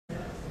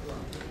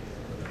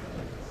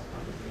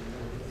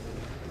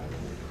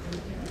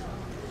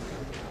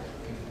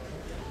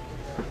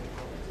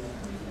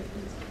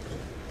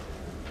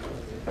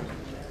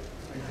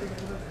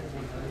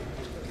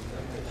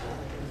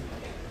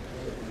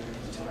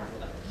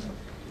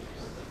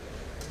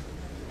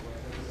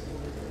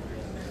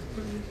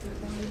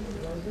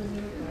going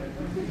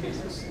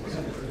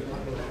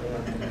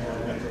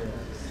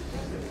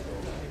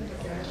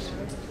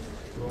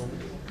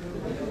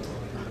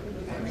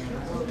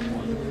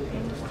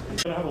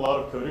to have a lot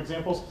of code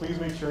examples. Please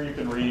make sure you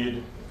can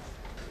read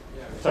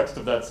text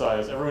of that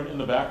size. Everyone in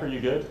the back, are you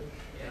good?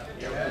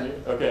 Yeah.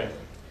 Okay.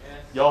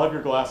 Y'all have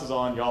your glasses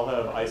on. Y'all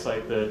have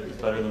eyesight that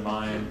is better than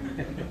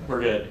mine.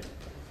 We're good.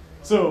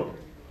 So,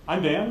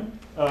 I'm Dan.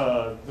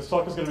 This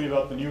talk is going to be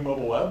about the new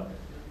mobile web.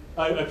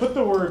 I put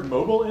the word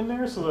mobile in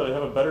there so that I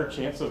have a better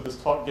chance of this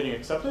talk getting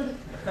accepted.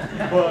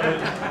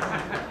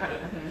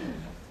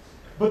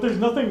 But there's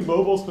nothing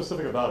mobile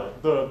specific about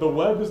it. The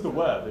web is the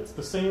web. It's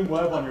the same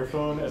web on your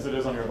phone as it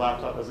is on your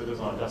laptop as it is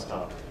on a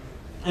desktop.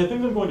 And the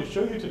thing that I'm going to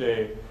show you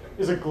today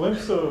is a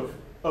glimpse of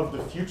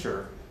the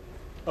future,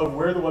 of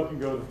where the web can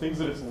go, the things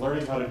that it's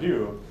learning how to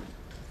do,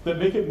 that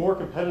make it more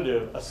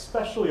competitive,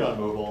 especially on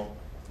mobile,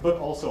 but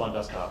also on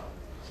desktop.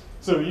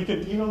 So you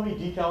can email me,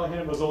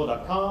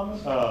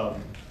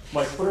 dcallahan@mozilla.com.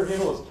 My Twitter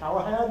handle is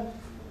Callahad,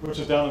 which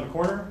is down in the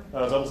corner.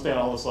 That'll stay on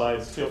all the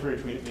slides. Feel free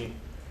to tweet at me.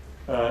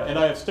 And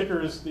I have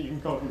stickers that you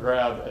can come up and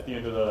grab at the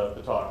end of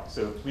the talk.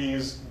 So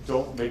please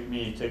don't make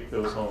me take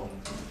those home.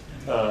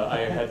 I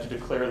had to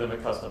declare them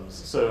at customs,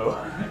 so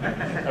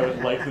I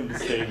would like them to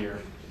stay here.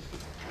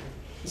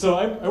 So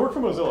I work for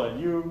Mozilla,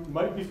 and you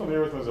might be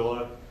familiar with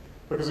Mozilla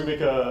because we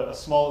make a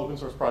small open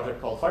source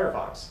project called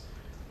Firefox,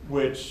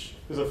 which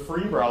is a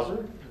free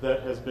browser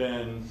that has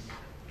been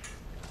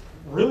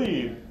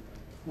really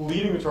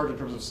leading the charge in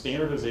terms of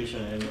standardization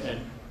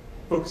and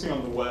focusing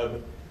on the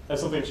web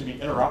as something that should be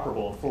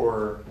interoperable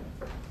for,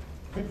 I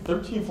think,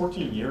 13,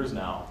 14 years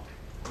now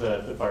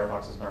that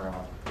Firefox has been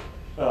around.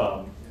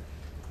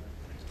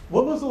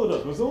 What Mozilla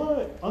does,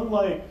 Mozilla,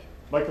 unlike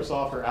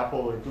Microsoft or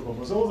Apple or Google,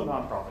 Mozilla is a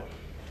nonprofit.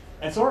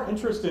 And so our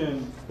interest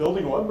in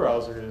building a web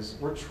browser is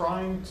we're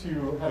trying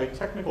to have a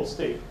technical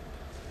stake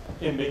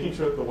in making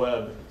sure that the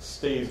web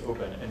stays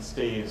open and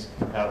stays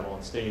compatible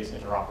and stays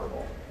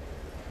interoperable.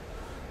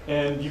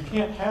 And you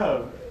can't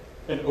have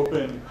an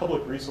open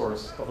public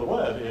resource of the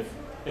web if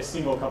a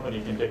single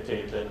company can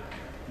dictate that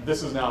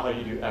this is now how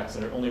you do X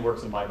and it only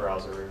works in my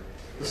browser.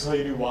 This is how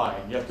you do Y.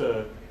 And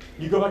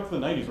you go back to the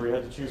 90s where you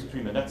had to choose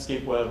between the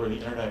Netscape web or the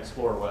Internet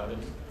Explorer web.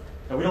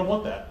 And we don't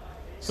want that.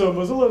 So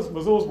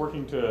Mozilla's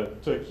working to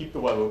keep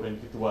the web open,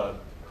 keep the web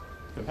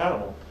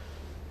compatible.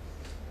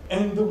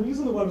 And the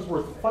reason the web is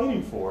worth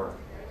fighting for,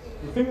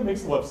 the thing that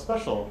makes the web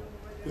special,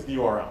 is the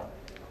URL.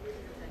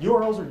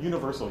 URLs are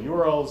universal.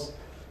 URLs,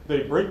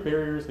 they break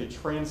barriers, they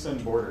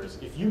transcend borders.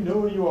 If you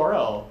know a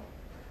URL,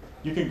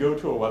 you can go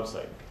to a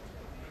website.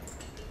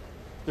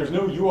 There's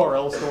no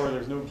URL store,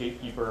 there's no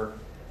gatekeeper.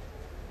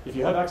 If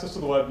you have access to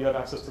the web, you have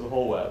access to the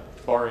whole web,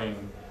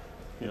 barring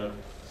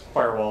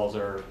firewalls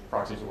or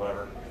proxies or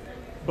whatever.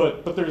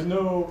 But there's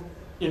no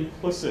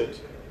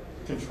implicit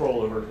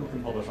control over who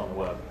can publish on the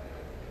web.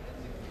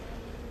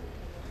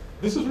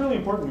 This is really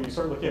important when you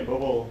start looking at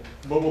mobile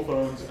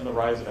phones and the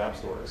rise of app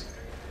stores.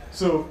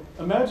 So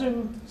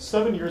imagine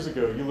 7 years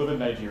ago, you live in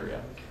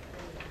Nigeria.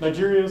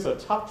 Nigeria is a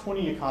top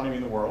 20 economy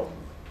in the world.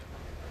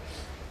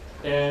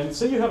 And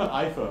say you have an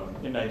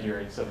iPhone in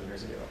Nigeria 7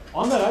 years ago.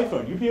 On that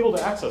iPhone, you'd be able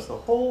to access the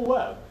whole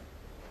web.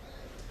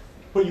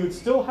 But you would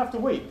still have to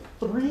wait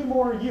 3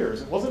 more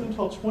years. It wasn't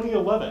until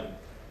 2011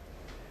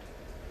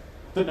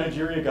 that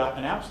Nigeria got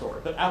an app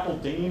store, that Apple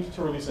deigned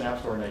to release an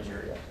app store in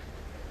Nigeria.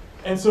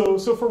 And so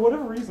for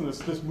whatever reason,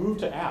 this move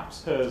to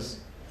apps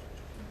has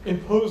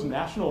imposed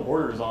national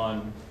borders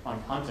on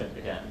content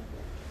again.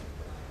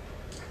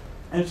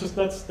 And it's just,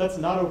 that's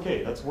not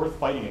okay. That's worth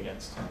fighting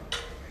against.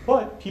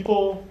 But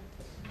people,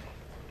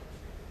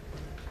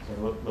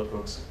 let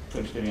folks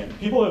finish getting in.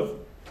 People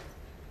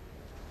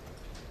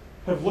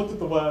have looked at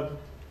the web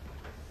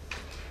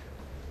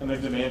and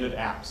they've demanded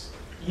apps,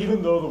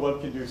 even though the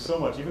web can do so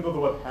much, even though the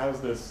web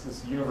has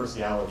this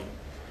universality.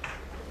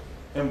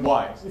 And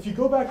why? If you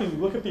go back and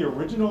look at the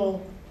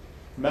original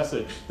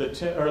message that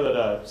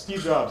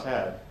Steve Jobs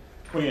had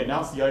when he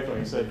announced the iPhone,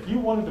 he said, if you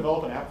want to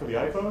develop an app for the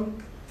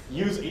iPhone,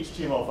 use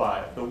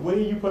HTML5. The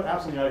way you put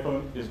apps on the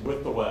iPhone is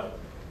with the web.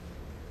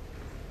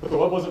 But the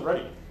web wasn't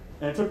ready.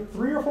 And it took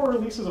 3 or 4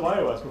 releases of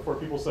iOS before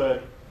people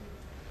said,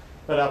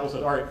 that Apple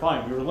said, all right,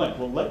 fine, we relent.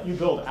 We'll let you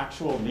build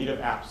actual native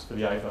apps for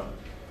the iPhone.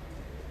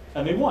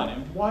 And they won.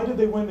 And why did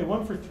they win? They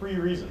won for 3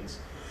 reasons.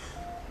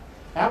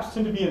 Apps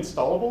tend to be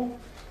installable.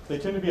 They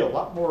tend to be a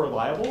lot more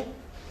reliable.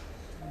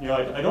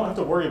 I don't have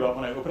to worry about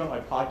when I open up my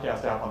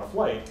podcast app on a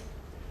flight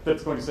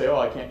that's going to say, oh,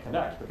 I can't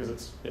connect, because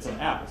it's an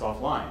app, it's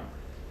offline.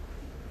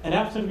 And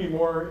apps tend to be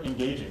more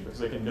engaging because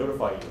they can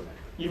notify you,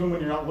 even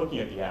when you're not looking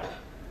at the app.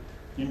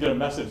 You can get a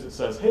message that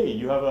says, hey,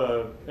 you have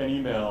an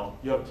email,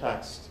 you have a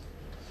text,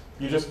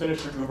 you just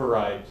finished your Uber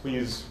ride,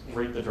 please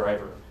rate the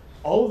driver.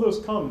 All of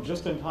those come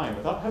just in time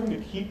without having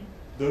to keep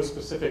those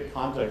specific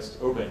contexts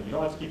open. You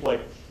don't have to keep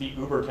like the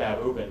Uber tab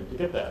open to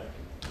get that.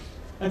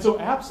 And so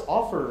apps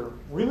offer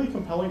really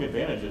compelling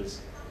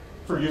advantages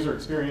for user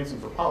experience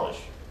and for polish.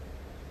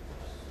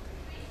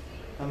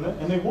 And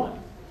they won.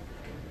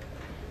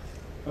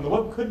 And the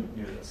web couldn't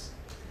do this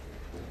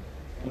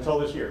until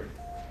this year.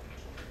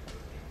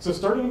 So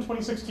starting in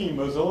 2016,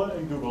 Mozilla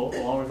and Google,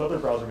 along with other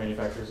browser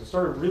manufacturers, have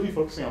started really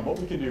focusing on what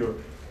we can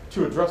do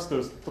to address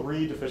those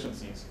 3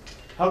 deficiencies.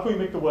 How can we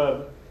make the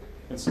web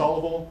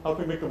installable? How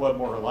can we make the web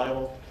more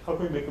reliable? How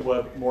can we make the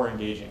web more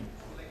engaging?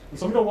 And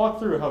so I'm going to walk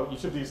through how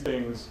each of these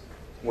things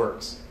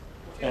works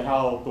and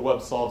how the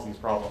web solves these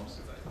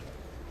problems.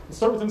 Let's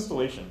start with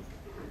installation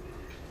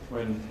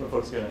when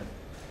folks get in.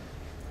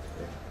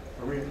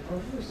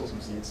 There's still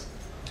some seats.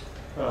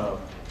 So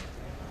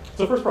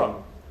first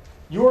problem.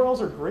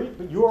 URLs are great,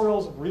 but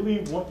URLs really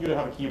want you to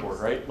have a keyboard,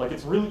 right? Like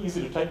it's really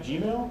easy to type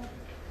Gmail.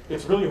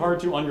 It's really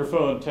hard to, on your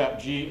phone, tap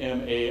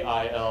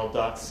gmail.com.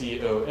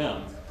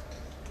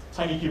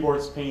 Tiny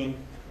keyboards, pain.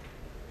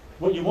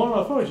 What you want on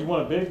a phone is you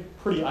want a big,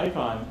 pretty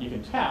icon you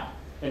can tap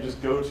and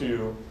just go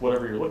to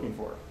whatever you're looking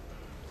for.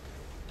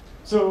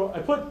 So I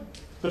put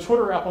the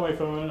Twitter app on my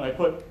phone, and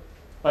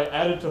I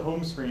added to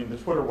home screen the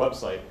Twitter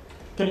website.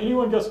 Can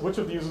anyone guess which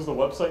of these is the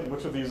website and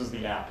which of these is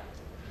the app?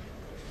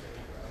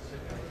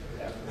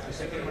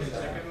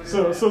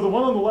 So the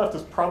one on the left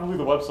is probably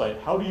the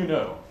website. How do you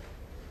know?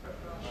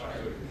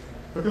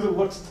 Because it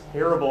looks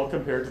terrible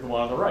compared to the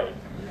one on the right.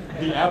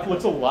 The app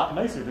looks a lot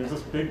nicer. There's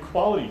this big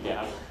quality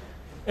gap.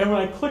 And when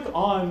I click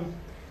on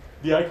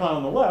the icon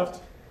on the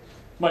left,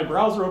 my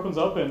browser opens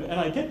up, and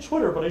I get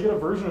Twitter, but I get a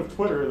version of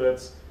Twitter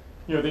that's,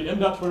 the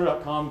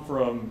m.twitter.com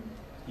from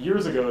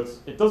years ago.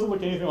 It doesn't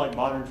look anything like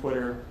modern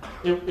Twitter.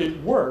 It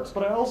works,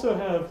 but I also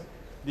have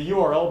the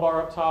URL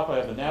bar up top. I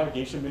have the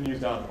navigation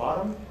menus down at the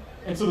bottom.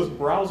 And so this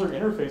browser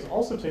interface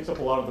also takes up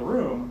a lot of the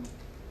room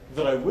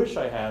that I wish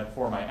I had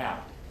for my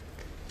app.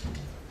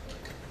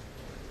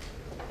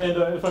 And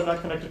if I'm not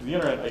connected to the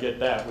internet, I get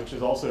that, which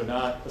is also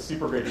not a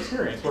super great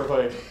experience. Where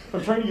if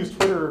I'm trying to use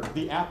Twitter,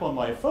 the app on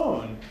my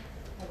phone,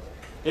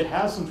 it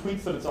has some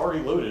tweets that it's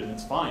already loaded, and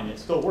it's fine. It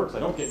still works. I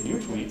don't get new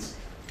tweets.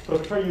 But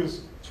if I try to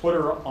use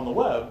Twitter on the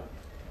web,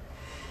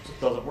 it just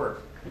doesn't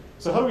work.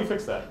 So how do we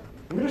fix that?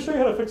 I'm going to show you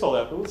how to fix all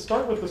that, but let's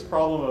start with this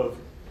problem of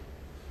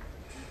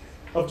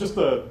just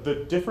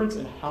the difference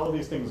in how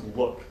these things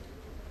look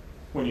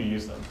when you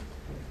use them.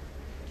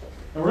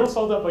 And we're going to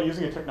solve that by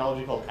using a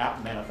technology called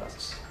app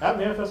manifests. App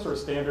manifests are a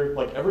standard.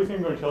 Like everything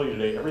I'm going to tell you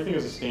today, everything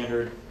is a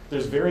standard.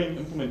 There's varying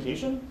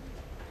implementation.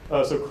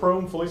 So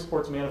Chrome fully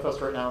supports manifest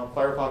right now.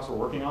 Firefox, we're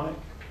working on it.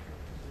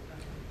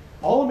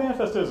 All a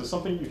manifest is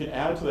something you can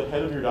add to the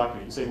head of your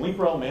document. You say link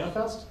rel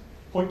manifest,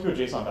 point to a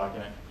JSON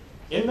document.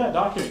 In that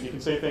document, you can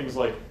say things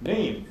like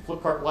name,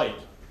 Flipkart Lite,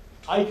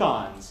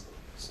 icons,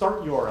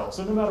 start URL.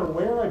 So no matter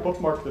where I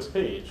bookmark this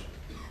page,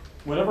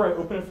 whenever I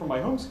open it from my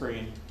home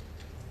screen,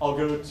 I'll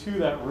go to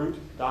that root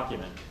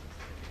document.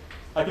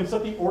 I can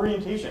set the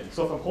orientation.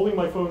 So if I'm holding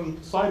my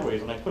phone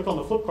sideways and I click on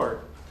the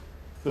Flipkart,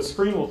 the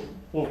screen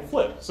will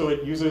flip. So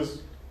it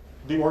uses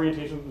the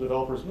orientation that the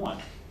developers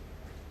want.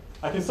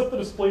 I can set the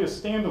display to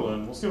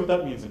standalone. We'll see what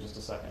that means in just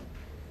a second.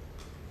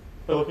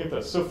 By looking at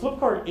this. So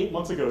Flipkart 8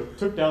 months ago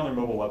took down their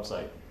mobile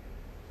website.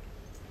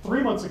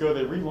 3 months ago,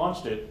 they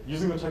relaunched it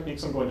using the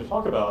techniques I'm going to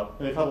talk about,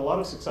 and they've had a lot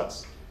of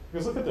success.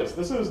 Because look at this.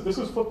 This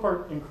is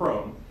Flipkart in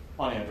Chrome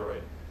on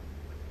Android.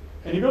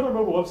 And you go to their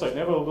mobile website, and they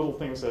have a little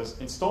thing that says,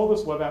 install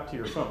this web app to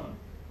your phone.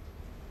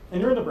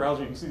 And you're in the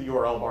browser. You can see the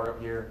URL bar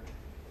up here.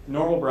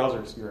 Normal browser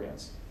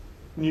experience.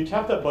 When you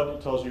tap that button,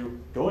 it tells you,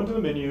 go into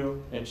the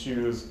menu and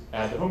choose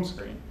add to home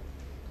screen.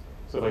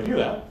 So if I do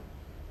that,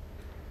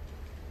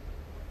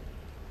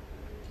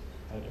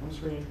 add to home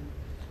screen,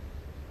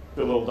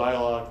 the little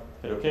dialog,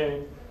 hit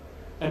OK.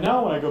 And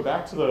now when I go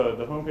back to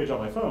the home page on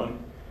my phone,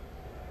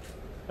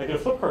 I get a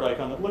Flipkart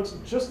icon that looks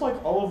just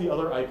like all of the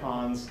other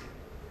icons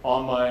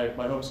on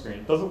my home screen.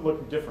 It doesn't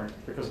look different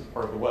because it's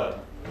part of the web.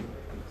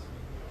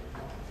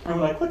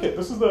 And when I click it,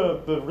 this is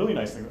the really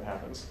nice thing that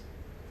happens.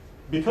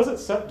 Because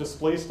it's set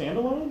display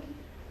standalone,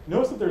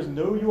 notice that there's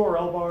no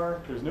URL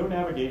bar, there's no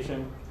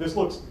navigation. This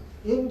looks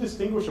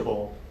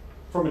indistinguishable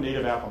from a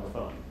native app on the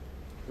phone.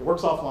 It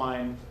works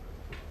offline.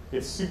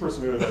 It's super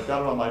smooth. I've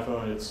got it on my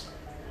phone. It's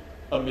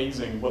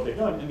amazing what they've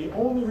done. And the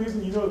only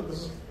reason you know that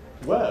this is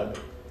web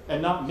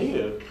and not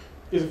native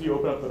is if you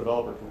open up the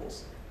developer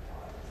tools.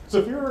 So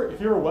if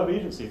you're a web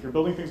agency, if you're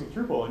building things with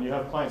Drupal and you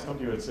have clients come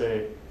to you and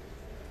say,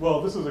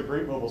 well, this is a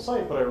great mobile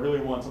site, but I really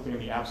want something in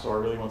the App Store,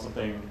 I really want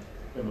something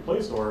in the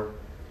Play Store,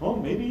 well,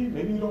 maybe you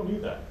don't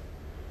need that.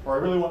 Or I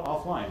really want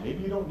offline.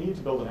 Maybe you don't need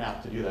to build an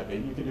app to do that.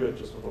 Maybe you can do it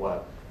just with the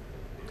web.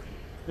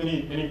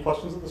 Any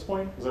questions at this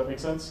point? Does that make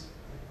sense?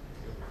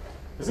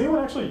 Has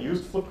anyone actually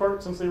used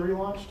Flipkart since they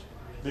relaunched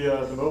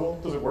the mobile?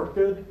 Does it work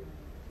good?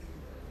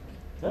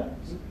 Yeah,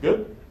 is it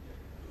good?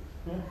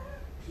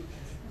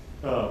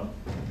 Yeah.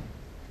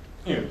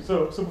 Anyway,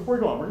 so before we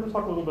go on, we're going to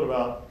talk a little bit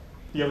about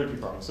the other two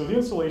problems. So the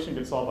installation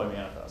gets solved by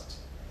manifests.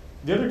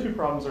 The other two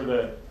problems are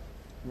that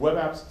web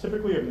apps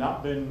typically have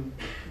not been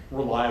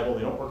reliable.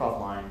 They don't work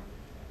offline.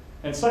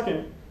 And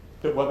second,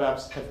 that web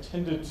apps have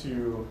tended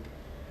to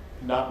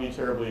not be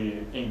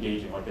terribly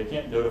engaging. Like they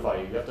can't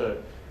notify you.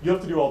 You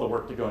have to do all the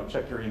work to go and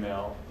check your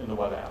email in the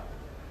web app.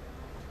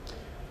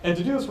 And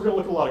to do this, we're going to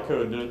look at a lot of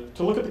code.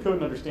 To look at the code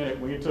and understand it,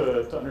 we need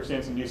to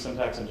understand some new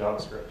syntax in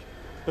JavaScript.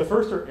 The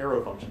first are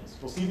arrow functions.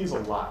 We'll see these a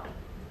lot.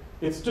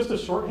 It's just a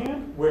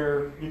shorthand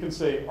where you can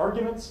say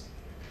arguments,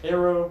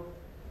 arrow,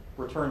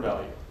 return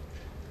value.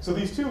 So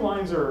these two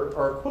lines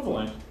are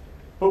equivalent,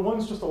 but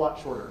one's just a lot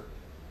shorter.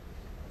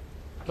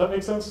 Does that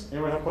make sense?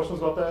 Anyone have questions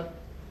about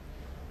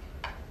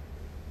that?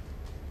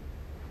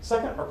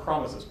 Second are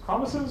promises.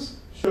 Promises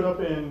showed up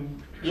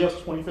in ES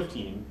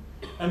 2015,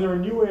 and they're a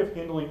new way of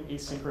handling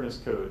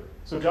asynchronous code.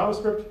 So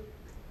JavaScript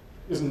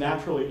is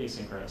naturally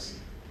asynchronous.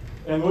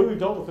 And the way we've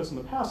dealt with this in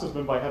the past has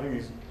been by having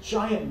these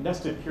giant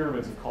nested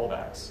pyramids of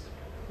callbacks,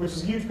 which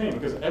is a huge pain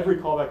because every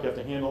callback you have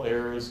to handle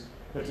errors,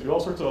 you have to do all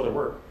sorts of other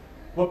work.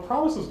 What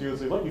promises do is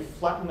they let you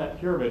flatten that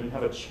pyramid and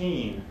have a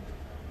chain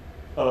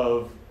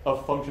of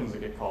functions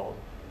that get called.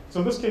 So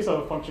in this case, I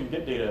have a function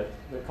getData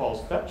that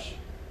calls fetch.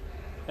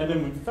 And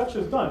then when fetch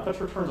is done, fetch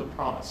returns a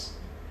promise.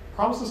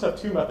 Promises have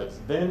two methods,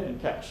 then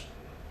and catch.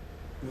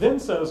 Then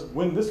says,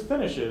 when this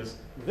finishes,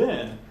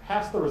 then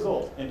pass the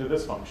result into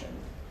this function,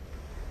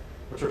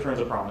 which returns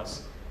a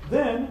promise.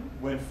 Then,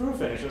 when foo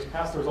finishes,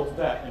 pass the result of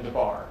that into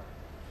bar.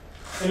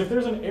 And if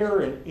there's an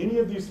error in any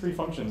of these three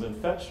functions, in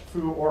fetch,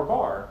 foo, or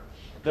bar,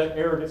 that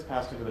error gets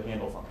passed into the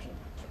handle function.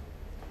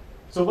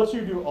 So it lets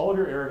you do all of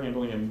your error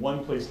handling in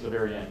one place at the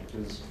very end, which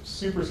is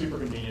super, super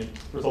convenient,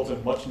 results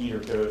in much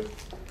neater code.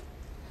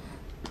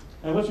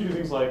 And it lets you do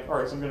things like, all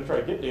right, so I'm going to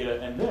try to get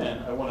data, and then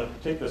I want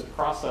to take this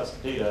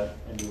processed data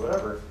and do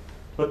whatever.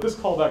 But this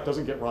callback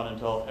doesn't get run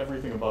until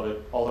everything above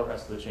it, all the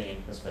rest of the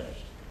chain, is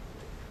finished.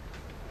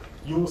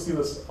 You will see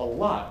this a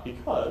lot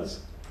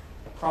because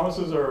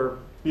promises are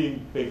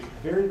being baked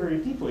very, very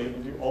deeply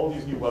into all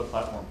these new web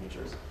platform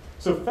features.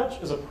 So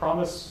fetch is a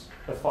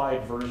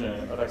promise-ified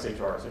version of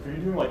XHR. So if you're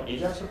doing like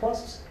AJAX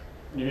requests,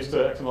 and you're used to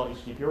XML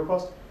HTTP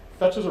requests,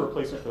 fetch is a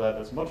replacement for that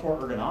that's much more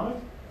ergonomic,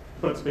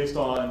 but it's based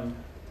on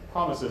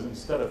promises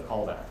instead of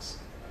callbacks.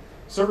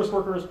 Service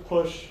workers,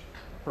 push,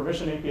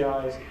 permission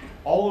APIs,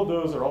 all of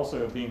those are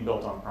also being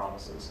built on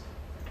promises.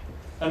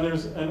 And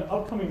there's an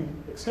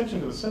upcoming extension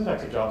to the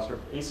syntax of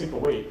JavaScript, async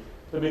await,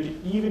 that make it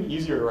even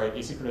easier to write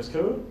asynchronous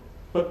code,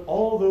 but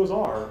all those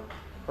are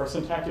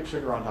syntactic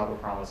sugar on top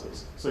of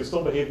promises. So they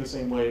still behave the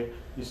same way.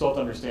 You still have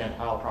to understand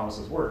how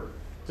promises work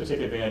to take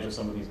advantage of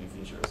some of these new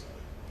features.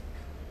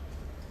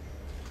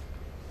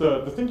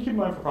 The thing to keep in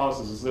mind for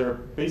promises is they're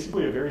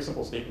basically a very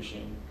simple state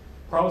machine.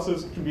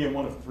 Promises can be in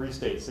one of three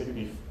states. They can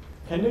be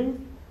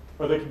pending,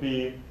 or they can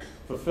be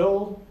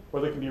fulfilled,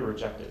 or they can be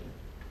rejected.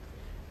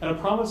 And a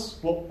promise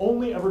will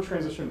only ever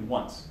transition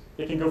once.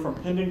 It can go from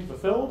pending to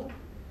fulfilled,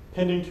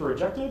 pending to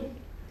rejected,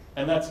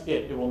 and that's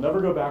it. It will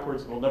never go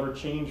backwards. It will never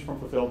change from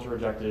fulfilled to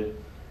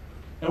rejected.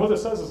 And what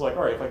this says is like,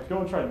 all right, if I go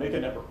and try to make a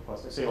network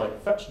request, I say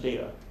like fetch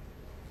data,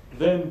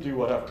 then do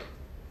whatever.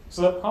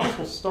 So that promise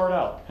will start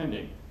out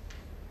pending.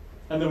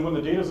 And then when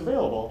the data is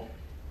available,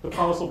 the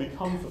promise will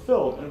become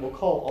fulfilled, and it will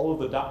call all of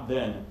the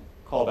 .then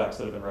callbacks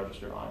that have been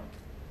registered on it.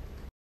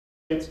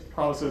 It's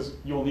promises,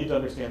 you will need to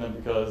understand them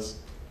because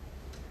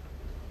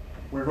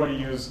we're going to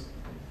use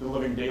the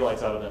living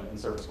daylights out of them in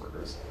service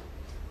workers.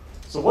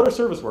 So what are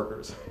service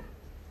workers?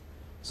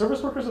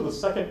 Service workers are the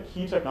second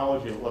key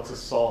technology that lets us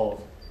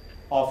solve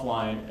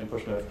offline and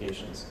push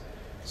notifications.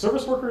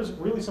 Service workers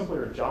really simply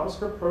are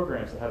JavaScript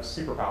programs that have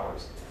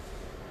superpowers.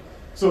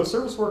 So a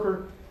service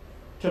worker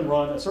can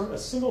run, a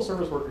single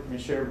service worker can be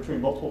shared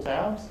between multiple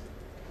tabs.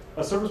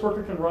 A service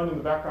worker can run in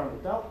the background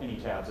without any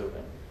tabs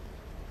open.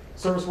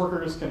 Service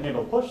workers can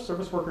handle push.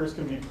 Service workers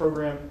can be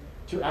programmed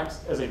to act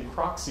as a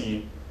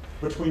proxy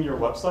between your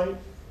website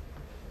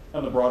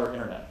and the broader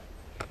internet.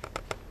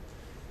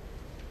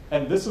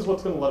 And this is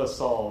what's going to let us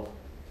solve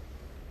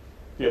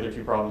the other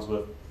two problems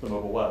with the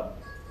mobile web.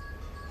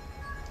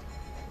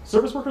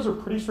 Service workers are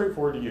pretty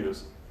straightforward to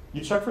use.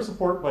 You check for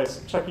support by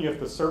checking if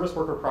the service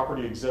worker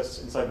property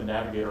exists inside the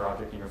navigator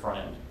object in your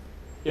front end.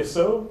 If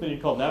so, then you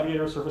call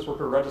navigator service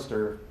worker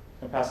register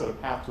and pass it a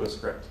path to a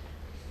script.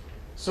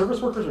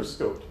 Service workers are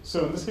scoped.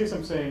 So in this case,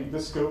 I'm saying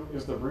this scope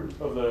is the root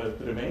of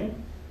the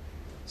domain.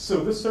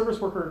 So this service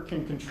worker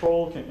can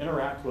control, can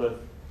interact with,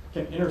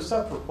 can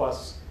intercept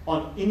requests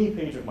on any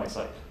page of my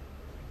site.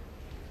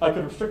 I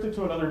could restrict it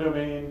to another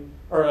domain,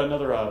 or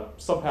another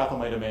subpath on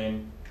my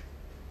domain.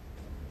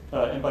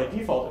 And by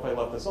default, if I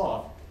left this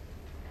off,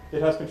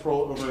 it has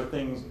control over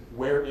things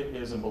where it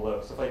is and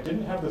below. So if I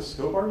didn't have this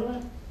scope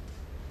argument,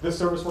 this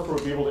service worker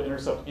would be able to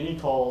intercept any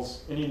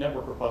calls, any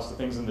network requests to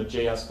things in the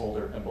JS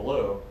folder and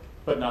below,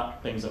 but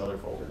not things in other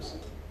folders.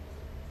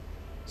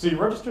 So you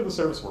register the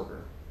service worker.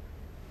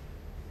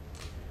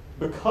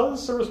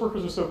 Because service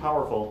workers are so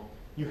powerful,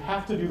 you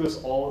have to do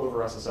this all over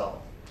SSL.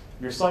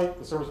 Your site,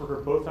 the service worker,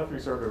 both have to be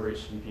served over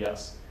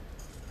HTTPS.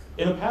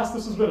 In the past,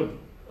 this has been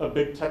a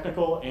big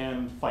technical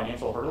and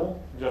financial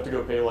hurdle. You have to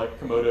go pay like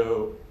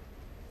Komodo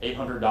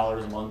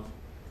 $800 a month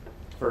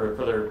for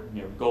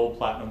their gold,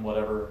 platinum,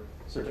 whatever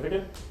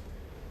certificate.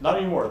 Not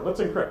anymore.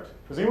 Let's encrypt.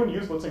 Does anyone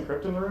use Let's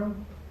Encrypt in the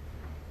room?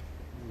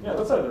 Yeah,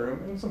 that side of the room,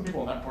 and some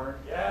people in that corner.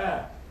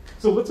 Yeah.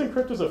 So Let's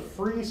Encrypt is a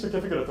free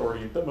certificate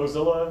authority that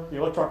Mozilla, the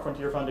Electronic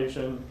Frontier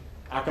Foundation,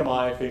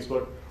 Akamai,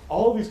 Facebook,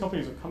 all of these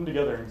companies have come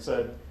together and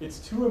said it's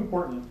too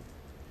important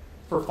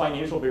for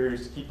financial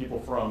barriers to keep people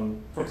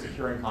from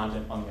securing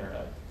content on the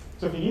internet.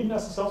 So if you need an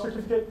SSL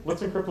certificate,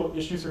 Let's Encrypt will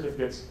issue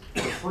certificates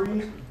for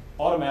free,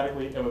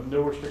 automatically, and with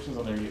no restrictions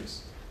on their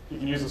use. You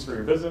can use this for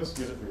your business,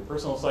 use it for your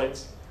personal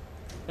sites.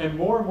 And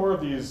more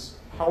of these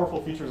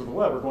powerful features of the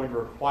web are going to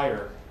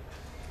require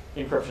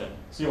encryption.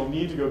 So you'll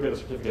need to go get a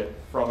certificate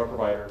from a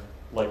provider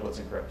like Let's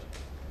Encrypt.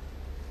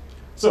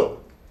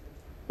 So,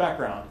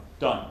 background,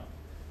 done.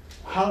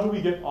 How do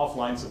we get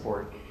offline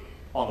support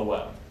on the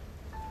web?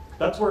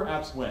 That's where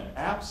apps win.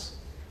 Apps,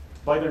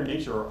 by their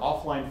nature, are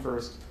offline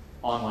first,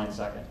 online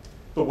second.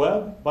 The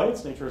web, by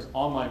its nature, is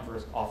online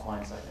first,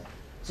 offline second.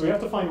 So we have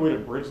to find a way to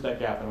bridge that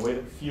gap in a way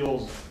that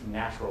feels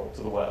natural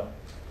to the web.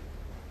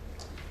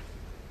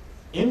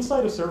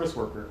 Inside a service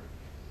worker,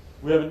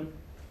 we have an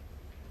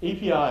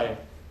API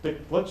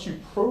that lets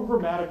you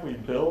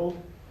programmatically build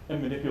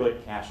and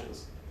manipulate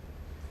caches.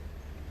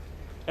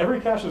 Every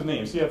cache is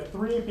named, so you have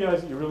three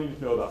APIs that you really need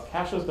to know about: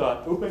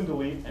 caches.open,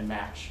 delete, and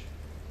match.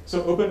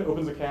 So open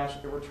opens a cache,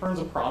 it returns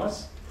a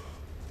promise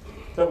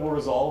that will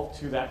resolve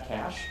to that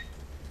cache,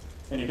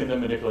 and you can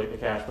then manipulate the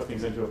cache, put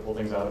things into it, pull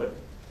things out of it.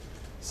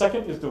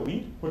 Second is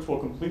delete, which will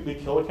completely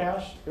kill a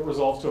cache. It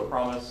resolves to a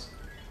promise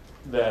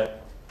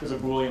that is a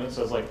Boolean that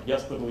says, like,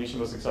 yes, the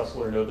deletion was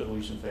successful, or no, the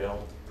deletion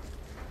failed.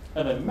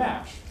 And then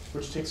match,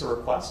 which takes a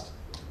request.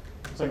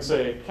 So I can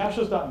say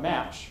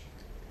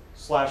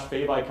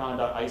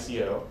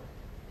caches.match/favicon.ico,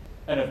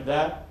 and if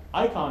that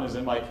icon is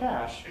in my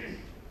cache,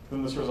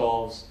 then this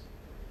resolves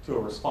to a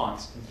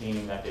response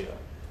containing that data.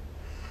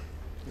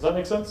 Does that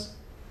make sense?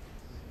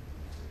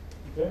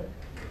 Okay.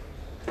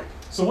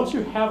 So once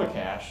you have a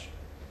cache,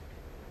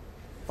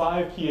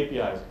 5 key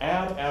APIs: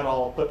 add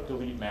all, put,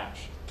 delete,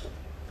 match.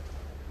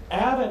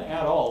 Add and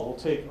add all will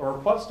take a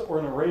request or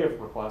an array of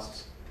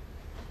requests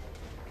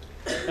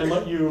and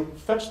let you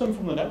fetch them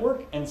from the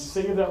network and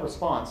save that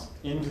response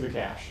into the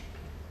cache.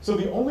 So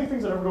the only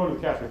things that ever go into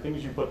the cache are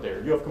things you put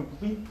there. You have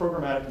complete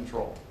programmatic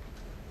control.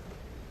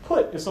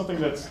 Put is something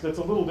that's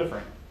a little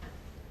different.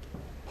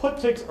 Put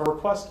takes a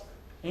request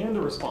and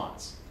a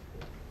response.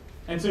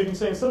 And so you can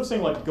say, instead of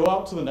saying, like, go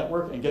out to the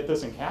network and get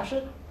this and cache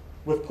it,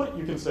 with put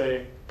you can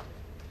say,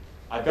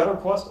 I've got a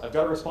request, I've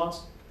got a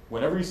response.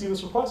 Whenever you see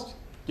this request,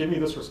 give me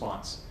this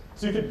response.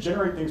 So you could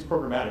generate things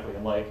programmatically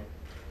and, like,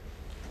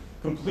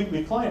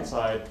 completely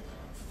client-side,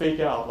 fake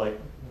out, like,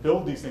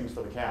 build these things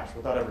for the cache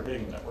without ever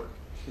hitting the network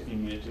if you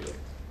needed to.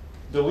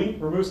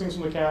 Delete removes things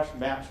from the cache.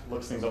 Match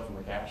looks things up from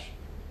the cache.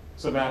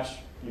 So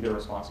match, you get a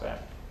response back.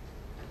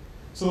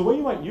 So the way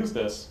you might use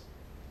this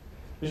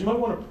is you might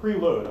want to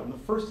preload. On the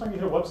first time you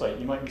hit a website,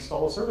 you might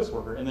install a service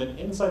worker, and then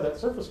inside that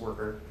service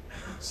worker,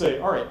 say,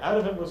 all right, add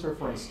event listener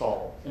for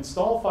install.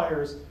 Install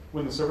fires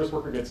when the service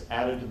worker gets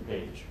added to the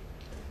page.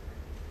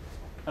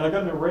 And I've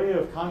got an array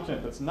of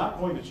content that's not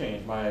going to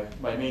change: my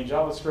main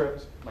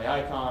JavaScript, my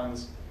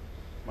icons,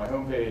 my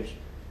home page.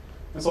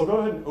 And so I'll go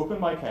ahead and open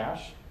my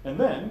cache, and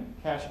then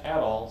cache add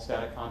all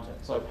static content.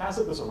 So I pass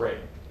it this array.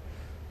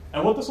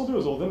 And what this will do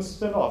is it'll then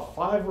send off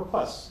 5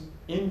 requests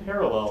in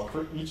parallel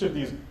for each of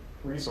these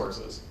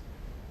resources.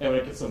 And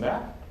when it gets them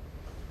back,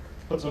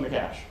 puts them in the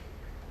cache.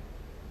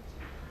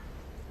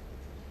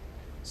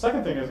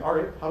 Second thing is, all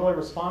right, how do I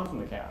respond from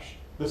the cache?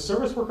 The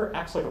service worker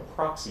acts like a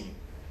proxy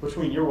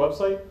between your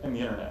website and the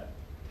internet.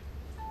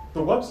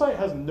 The website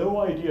has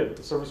no idea that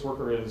the service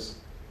worker is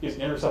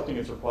intercepting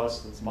its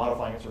request, it's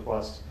modifying its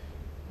request.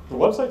 The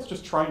website's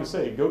just trying to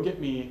say, go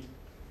get me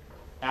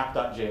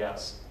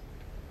app.js.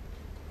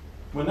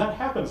 When that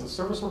happens, the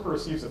service worker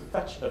receives a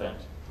fetch event.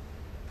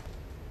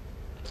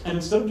 And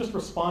instead of just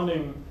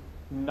responding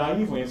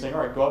naively and saying,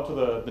 all right, go out to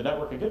the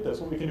network and get this,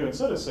 what we can do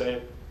instead is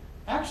say,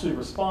 actually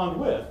respond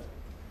with,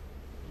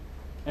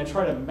 and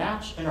try to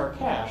match in our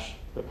cache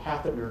the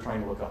path that we were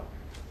trying to look up.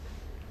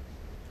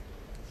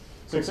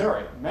 So you can say, all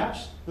right,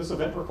 match this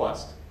event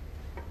request,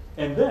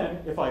 and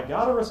then if I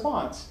got a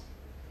response,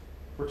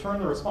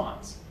 return the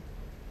response.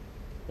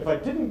 If I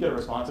didn't get a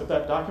response, if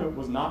that document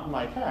was not in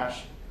my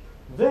cache,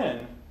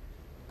 then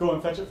go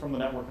and fetch it from the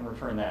network and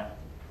return that.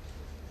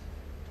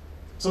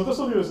 So what this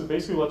will do is it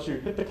basically lets you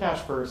hit the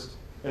cache first.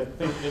 If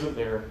the thing isn't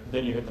there,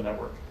 then you hit the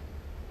network.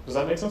 Does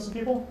that make sense to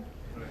people?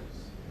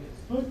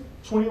 Like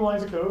 20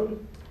 lines of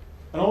code,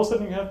 and all of a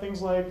sudden you have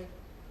things like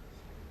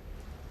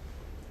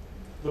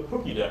the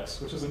Pokédex,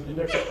 which is an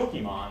index of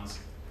Pokemons,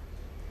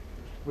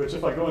 which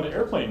if I go into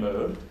airplane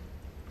mode,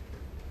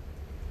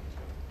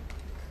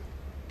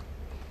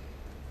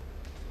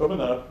 open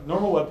that up,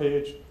 normal web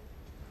page,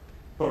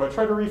 but if I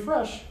try to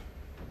refresh,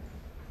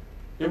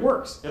 it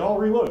works. It all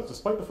reloads,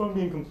 despite the phone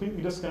being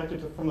completely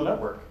disconnected from the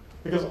network,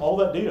 because all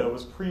that data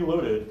was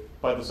preloaded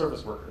by the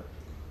service worker.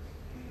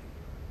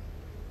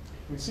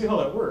 We see how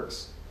that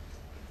works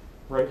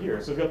right here.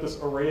 So we've got this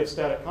array of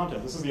static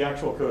content. This is the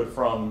actual code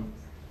from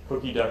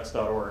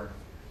Pokédex.org.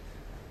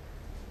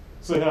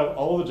 So they have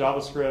all of the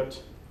JavaScript,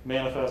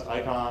 manifest,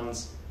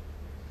 icons,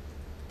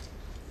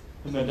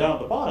 and then down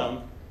at the bottom,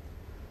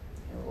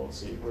 here, let's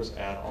see, where's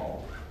add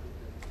all?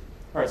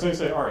 All right, so they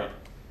say, all right,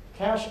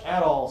 cache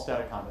add all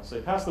static content. So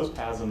they pass those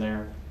paths in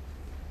there,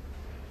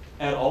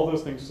 add all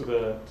those things to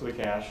the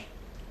cache.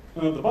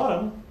 And at the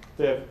bottom,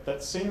 they have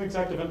that same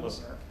exact event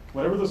listener.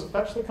 Whenever there's a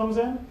fetch that comes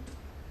in,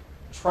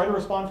 try to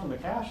respond from the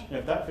cache, and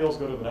if that fails,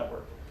 go to the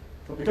network.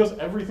 But because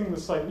everything the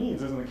site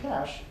needs is in the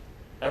cache,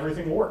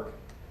 everything will work.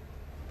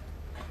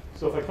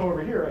 So if I come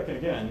over here, I can,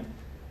 again,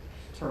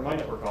 turn my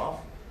network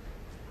off,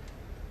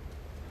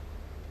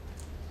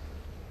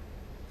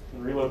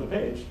 and reload the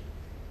page,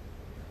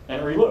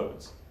 and it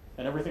reloads,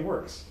 and everything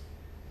works.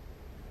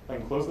 I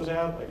can close the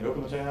tab, I can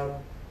open the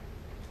tab,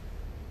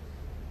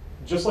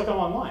 just like I'm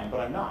online, but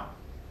I'm not.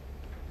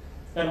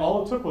 And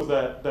all it took was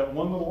that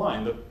one little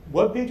line. The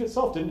web page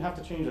itself didn't have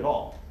to change at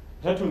all.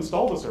 It had to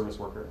install the service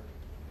worker.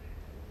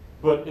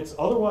 But it's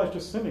otherwise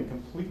just sending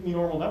completely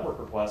normal network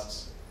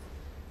requests.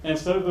 And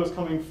instead of those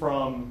coming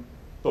from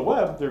the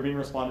web, they're being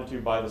responded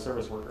to by the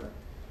service worker.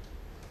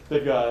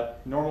 They've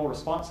got normal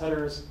response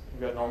headers,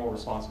 they've got normal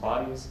response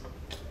bodies.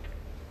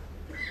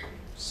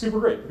 Super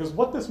great, because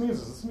what this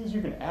means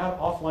you can add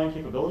offline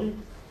capability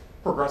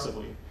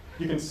progressively.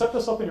 You can set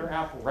this up in your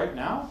app right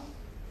now,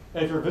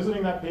 and if you're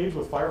visiting that page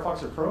with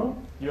Firefox or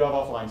Chrome, you have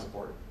offline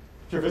support.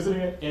 If you're visiting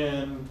it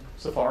in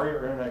Safari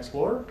or Internet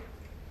Explorer,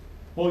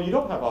 well, you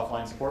don't have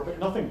offline support, but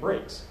nothing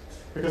breaks,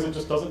 because it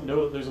just doesn't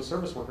know that there's a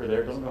service worker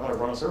there, it doesn't know how to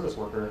run a service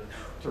worker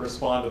to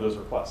respond to those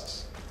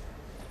requests.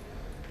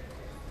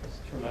 Let's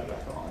turn that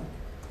back on.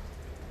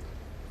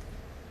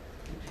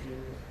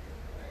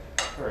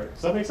 All right,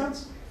 does that make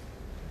sense?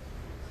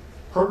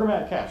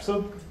 Programmatic cache.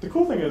 So the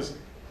cool thing is,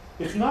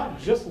 it's not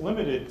just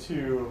limited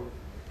to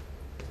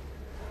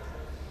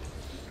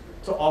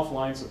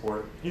offline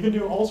support. You can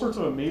do all sorts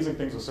of amazing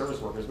things with service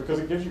workers because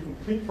it gives you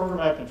complete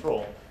programmatic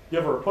control. You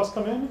have a request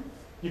come in,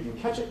 you can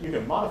catch it, you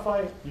can modify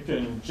it, you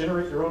can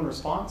generate your own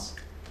response.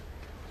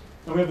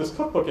 And we have this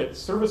cookbook at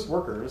service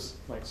workers,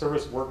 like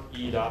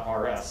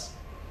serviceworke.rs,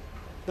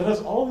 that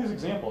has all these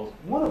examples,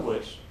 one of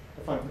which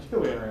I find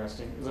particularly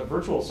interesting is a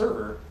virtual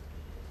server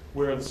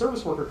where the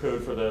service worker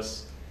code for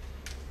this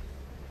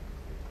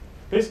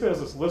basically has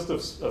this list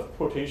of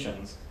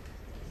quotations.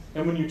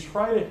 And when you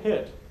try to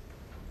hit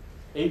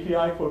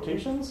API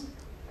quotations,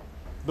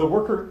 the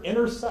worker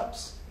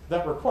intercepts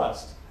that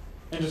request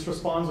and just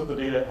responds with the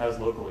data it has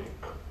locally.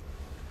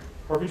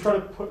 Or if you try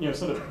to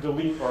send a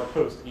delete or a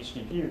post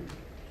HTTP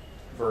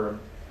verb,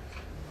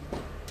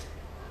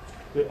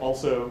 it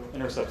also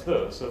intercepts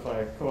those. So if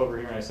I come over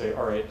here and I say,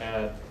 all right,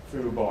 add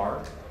foo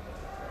bar,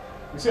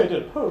 you see I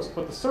did a post,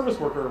 but the service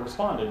worker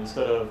responded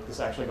instead of this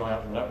actually going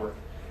out to the network,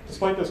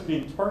 despite this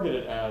being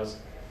targeted as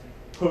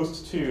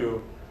post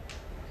to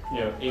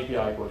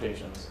API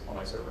quotations on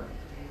my server.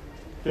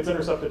 Gets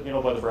intercepted,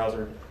 handled by the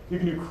browser. You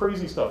can do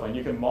crazy stuff, and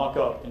you can mock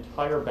up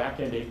entire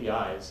back-end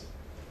APIs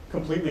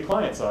completely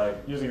client-side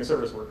using a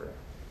service worker.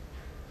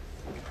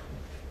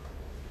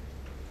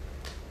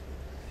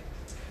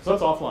 So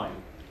that's offline.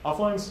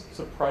 Offline's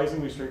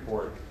surprisingly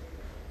straightforward.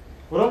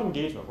 What about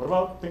engagement? What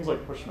about things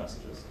like push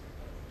messages?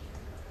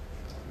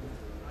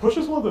 Push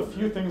is one of the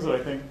few things that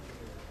I think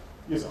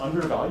is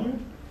undervalued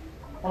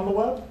on the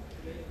web.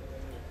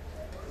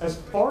 As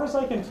far as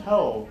I can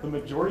tell, the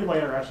majority of my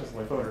interactions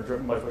with my phone are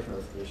driven by push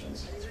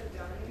notifications.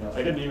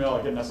 I get an email,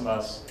 I get an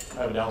SMS,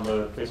 I have a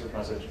download, Facebook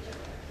message.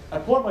 I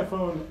pull up my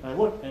phone and I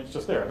look, and it's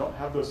just there. I don't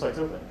have those sites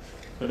open.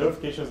 The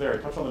notification is there. I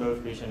touch on the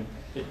notification.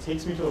 It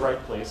takes me to the right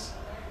place.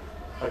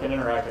 I can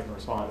interact, I can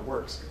respond, it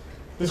works.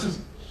 This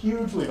is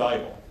hugely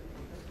valuable.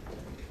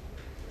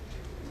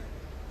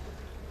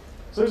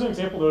 So there's an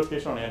example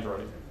notification on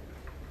Android.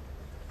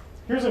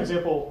 Here's an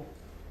example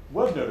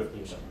web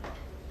notification.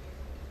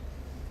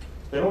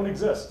 They don't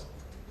exist.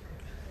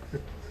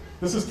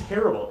 This is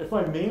terrible. If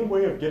my main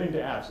way of getting to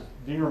apps,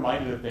 being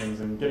reminded of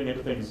things and getting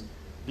into things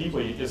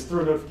deeply is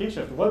through a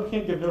notification, if the web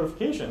can't give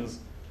notifications,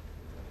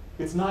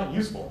 it's not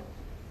useful.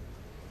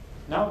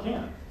 Now it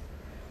can.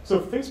 So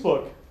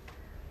Facebook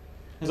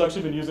has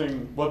actually been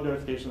using web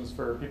notifications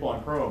for people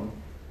on Chrome,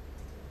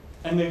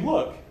 and they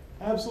look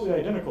absolutely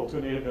identical to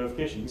a native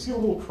notification. You see a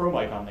little Chrome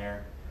icon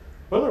there,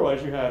 but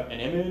otherwise you have an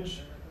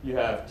image, you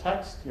have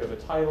text, you have a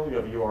title, you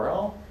have a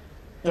URL.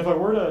 And if I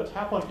were to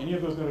tap on any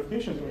of those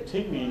notifications, it would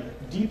take me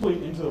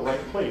deeply into the right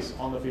place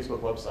on the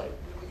Facebook website.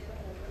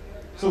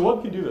 So the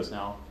web can do this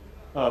now.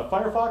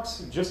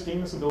 Firefox just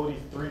gained this ability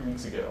 3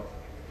 weeks ago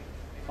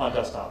on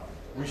desktop.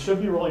 We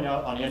should be rolling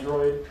out on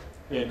Android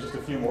in just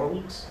a few more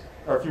weeks,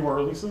 or a few more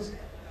releases.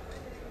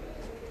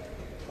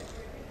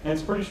 And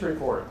it's pretty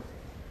straightforward.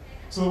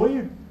 So the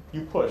way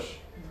you push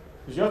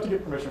is you have to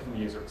get permission from the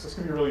user. So this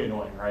can be really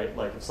annoying, right?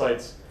 Like if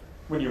sites,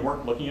 when you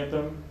weren't looking at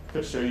them,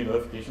 could show you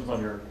notifications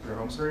on your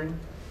home screen.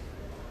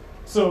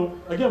 So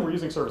again, we're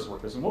using service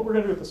workers. And what we're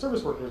going to do with the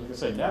service workers is we can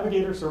say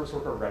navigator service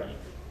worker ready.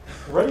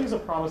 Ready is a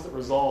promise that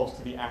resolves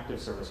to the active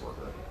service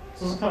worker.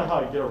 So this is kind of how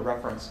you get a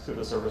reference to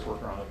the service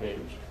worker on the page.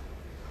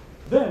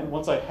 Then,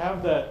 once I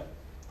have that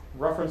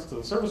reference to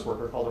the service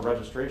worker called a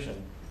registration,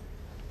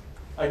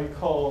 I can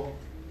call,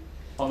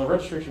 on the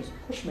registration's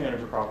push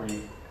manager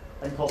property,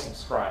 I can call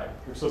subscribe,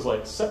 which says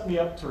like, set me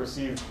up to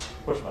receive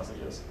push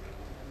messages.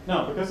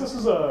 Now, because this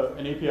is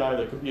an API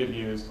that could be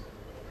abused,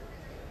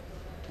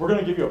 we're going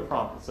to give you a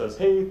prompt that says,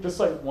 hey, this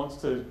site wants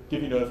to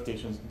give you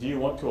notifications. Do you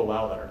want to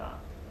allow that or not?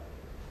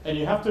 And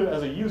you have to,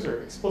 as a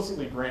user,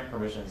 explicitly grant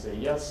permission. Say,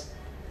 yes,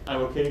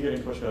 I'm okay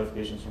getting push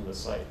notifications from this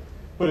site.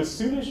 But as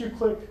soon as you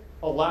click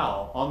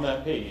allow on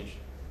that page,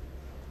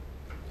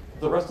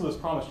 the rest of this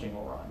promise chain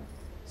will run.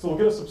 So we'll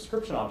get a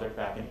subscription object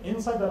back, and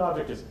inside that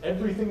object is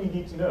everything you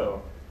need to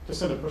know to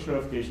send a push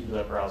notification to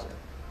that browser.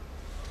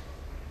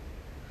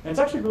 And it's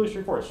actually really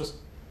straightforward. It's just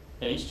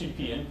an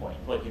HTTP endpoint.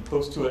 Like you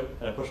post to it,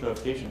 and a push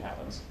notification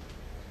happens.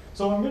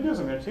 So what I'm going to do is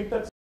I'm going to take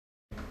that,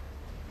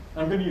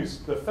 I'm going to use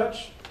the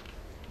fetch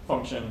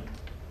function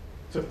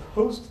to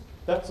post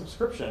that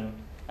subscription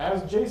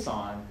as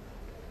JSON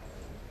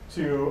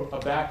to a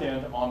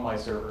backend on my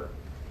server.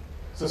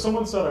 So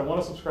someone said, I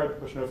want to subscribe to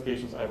push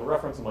notifications. I have a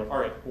reference. I'm like, all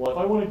right, well, if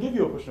I want to give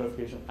you a push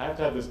notification, I have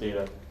to have this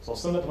data. So I'll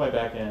send that to my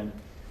backend,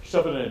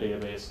 shove it in a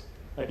database.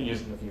 I can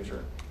use it in the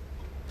future.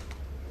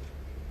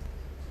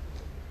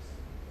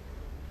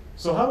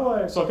 So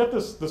so I've got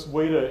this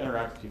way to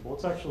interact with people.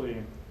 Let's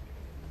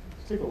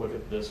take a look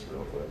at this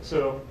real quick.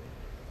 So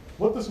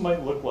what this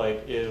might look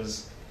like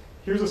is,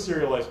 here's a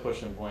serialized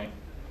push endpoint.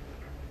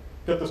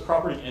 Got this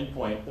property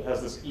endpoint that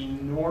has this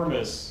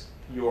enormous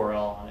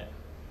URL on it.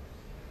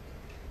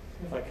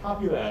 If I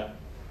copy that,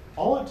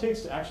 all it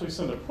takes to actually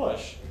send a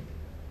push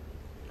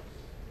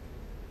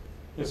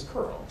is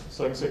curl.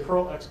 So I can say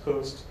curl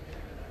xpost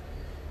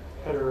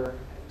header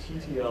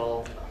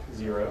TTL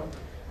 0.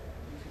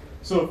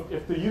 So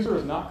if the user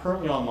is not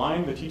currently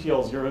online, the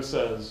TTL 0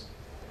 says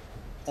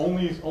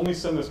only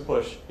send this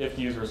push if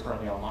the user is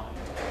currently online.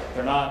 If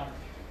they're not,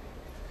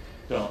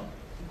 don't.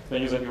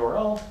 Then use that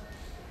URL,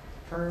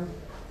 turn.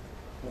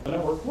 If the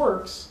network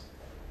works,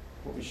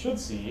 what we should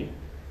see,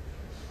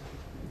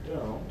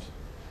 don't,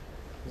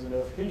 is a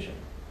notification.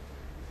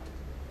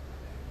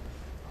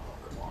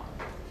 Oh, come on.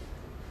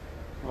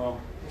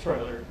 Well, let's try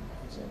another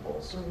example.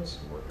 Service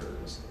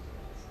workers.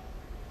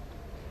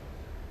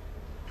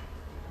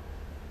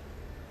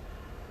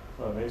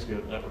 Well, maybe it's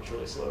good. The network's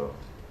really slow.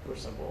 Push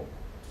simple.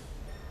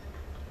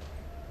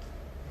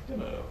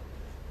 Demo.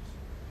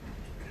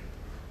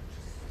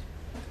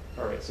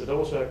 All right, so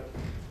double check,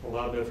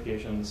 allow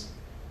notifications.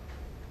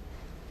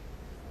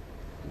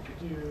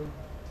 Do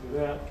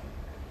that.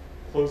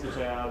 Close the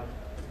tab.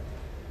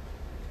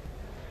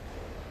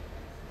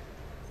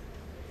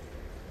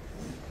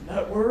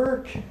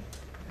 Network.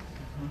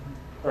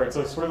 All right,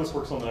 so I swear this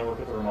works on the network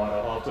at the Ramada.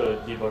 I'll have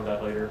to debug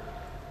that later.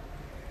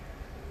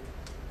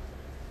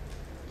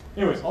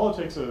 Anyways, all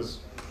it takes is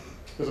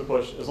a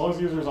push. As long as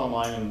the user is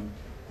online and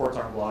ports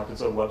aren't blocked,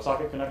 it's a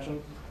WebSocket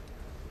connection.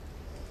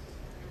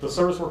 The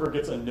service worker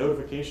gets a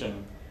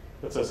notification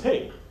that says,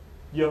 hey,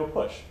 you have a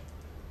push.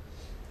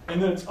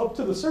 And then it's up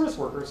to the service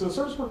worker. So the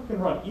service worker can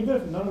run even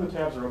if none of the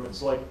tabs are open.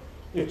 So like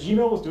if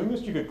Gmail was doing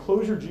this, you could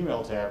close your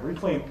Gmail tab,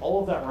 reclaim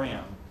all of that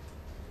RAM.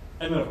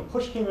 And then if a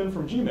push came in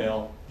from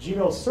Gmail,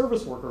 Gmail's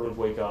service worker would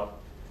wake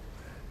up,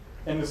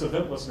 and this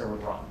event listener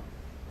would run.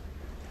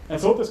 And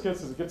so what this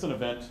gets is it gets an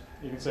event.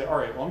 You can say, all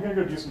right, well, I'm going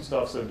to go do some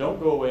stuff, so don't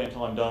go away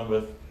until I'm done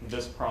with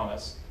this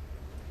promise.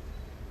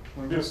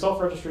 We're going to do a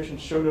self-registration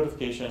show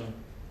notification.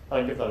 I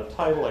can give that a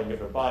title, I can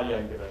give it a body, I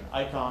can give it an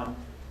icon.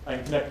 I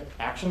can connect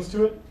actions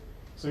to it.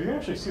 So you can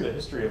actually see the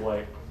history of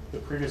like the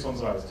previous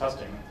ones that I was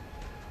testing.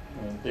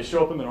 And they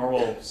show up in the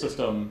normal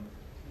system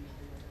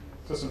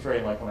tray,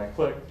 and like when I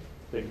click,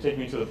 they can take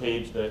me to the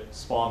page that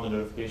spawned the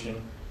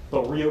notification.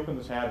 They'll reopen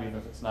the tab even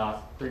if it's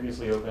not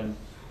previously open.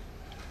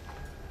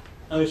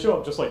 And they show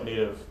up just like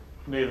native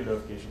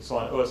notifications. So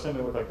on OS X,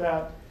 they look like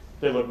that.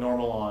 They look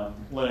normal on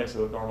Linux, they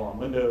look normal on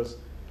Windows.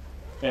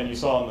 And you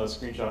saw in the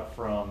screenshot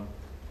from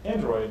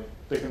Android,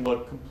 they can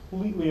look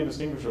completely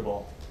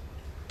indistinguishable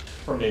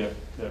from native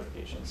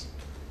notifications.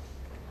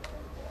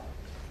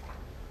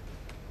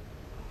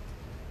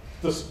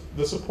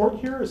 The support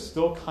here is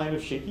still kind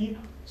of shaky.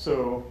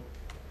 So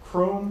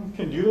Chrome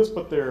can do this,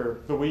 but the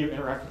way you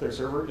interact with their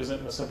server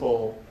isn't a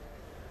simple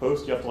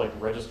post. You have to like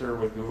register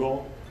with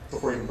Google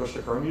before you can push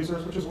to Chrome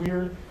users, which is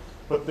weird.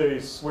 But they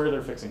swear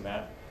they're fixing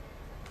that.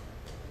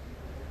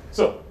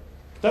 So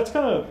that's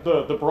kind of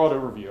the broad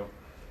overview.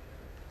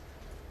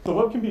 The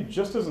web can be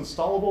just as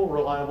installable,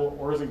 reliable,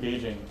 or as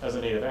engaging as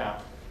a native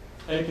app.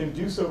 And it can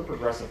do so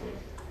progressively.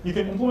 You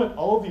can implement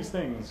all of these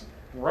things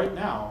right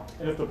now,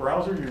 and if the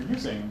browser you're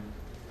using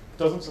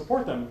doesn't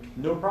support them,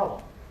 no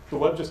problem. The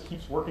web just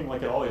keeps working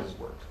like it always has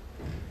worked.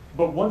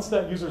 But once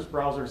that user's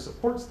browser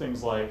supports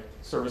things like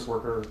service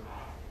worker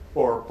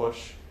or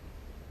push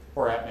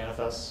or app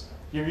manifests,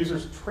 your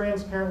users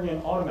transparently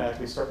and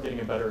automatically start getting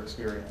a better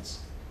experience.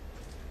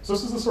 So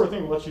this is the sort of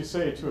thing that lets you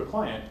say to a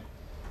client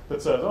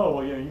that says, oh,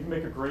 well, you can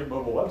make a great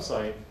mobile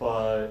website,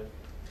 but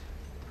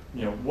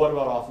what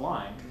about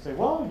offline? You say,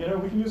 well,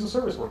 we can use a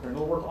service worker, and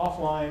it'll work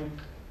offline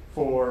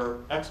for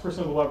X%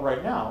 of the web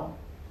right now,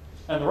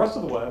 and the rest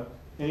of the web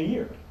in a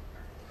year.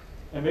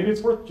 And maybe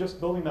it's worth just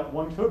building that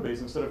one code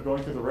base instead of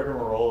going through the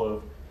rigmarole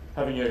of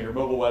having your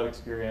mobile web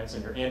experience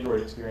and your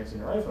Android experience and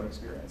your iPhone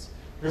experience.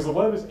 Because the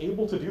web is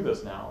able to do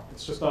this now.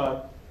 It's just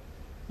not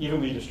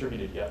evenly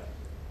distributed yet.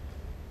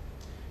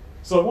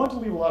 So I wanted to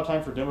leave a lot of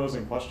time for demos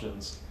and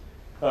questions.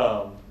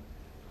 The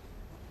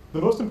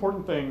most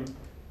important thing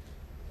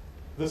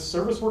this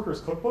service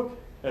workers cookbook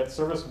at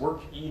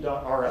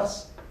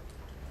serviceworke.rs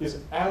is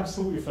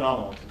absolutely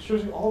phenomenal. It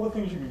shows you all the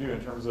things you can do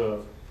in terms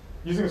of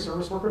using a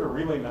service worker to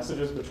relay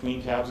messages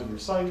between tabs of your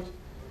site,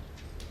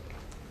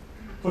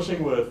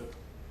 pushing with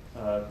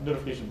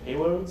notification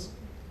payloads,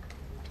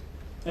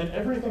 and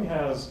everything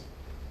has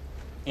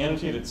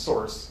annotated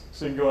source,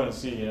 so you can go in and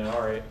see,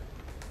 all right,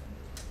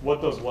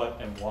 what does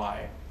what and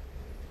why.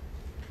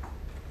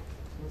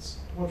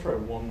 I want to try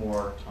one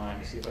more time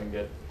to see if I can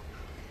get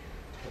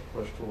a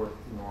push to work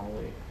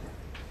normally.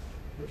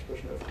 Which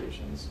push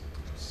notifications?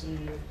 See.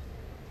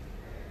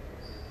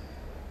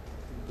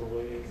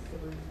 Delay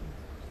 30.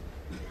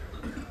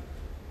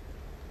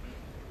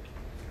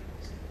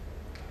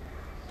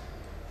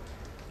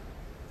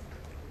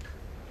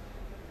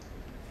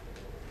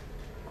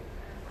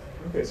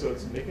 Okay, so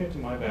it's making it to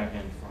my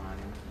backend fine.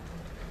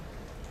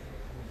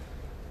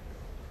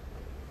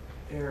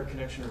 Error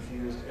connection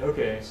refused.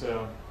 Okay,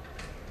 so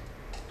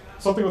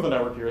something with the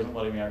network here isn't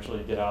letting me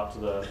actually get out to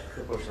the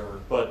push server,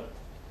 but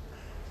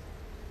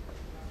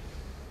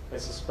I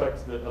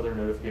suspect that other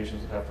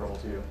notifications would have trouble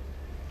too.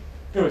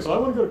 Anyway, so I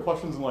want to go to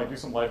questions and do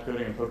some live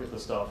coding and poke at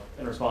this stuff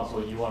in response to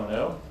what you want to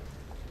know.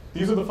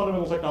 These are the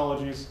fundamental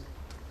technologies.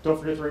 Don't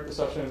forget to rate the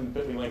session,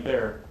 bit.ly link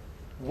there.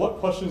 What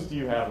questions do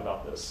you have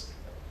about this?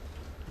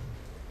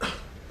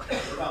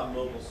 What about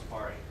mobile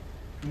Safari?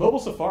 Mobile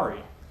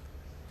Safari.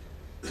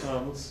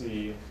 Let's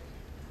see.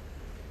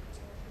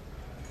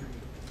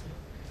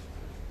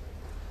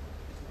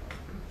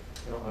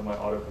 I don't have my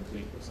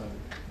autocomplete.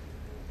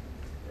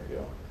 There we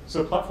go.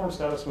 So platform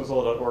status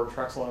Mozilla.org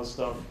tracks a lot of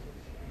stuff.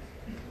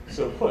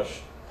 So push.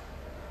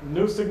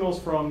 No signals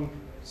from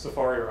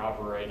Safari or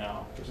Opera right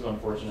now, which is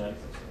unfortunate.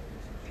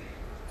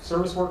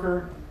 Service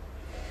worker,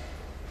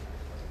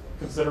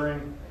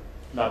 considering,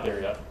 not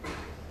there yet.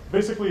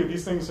 Basically,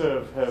 these things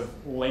have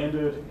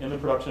landed in the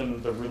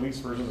production, the release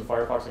versions of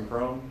Firefox and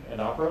Chrome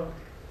and Opera.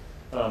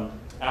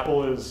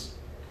 Apple is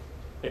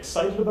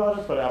excited about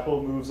it, but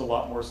Apple moves a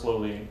lot more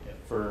slowly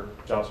for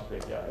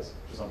JavaScript APIs,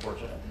 which is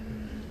unfortunate.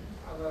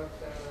 How about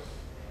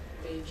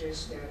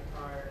pages that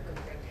are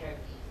content heavy?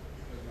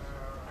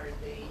 Are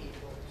they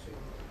able to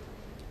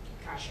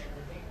cache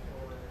everything,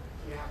 or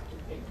you have to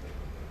pick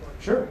one?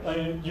 Sure. I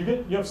mean,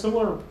 you have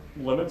similar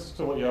limits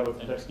to what you have with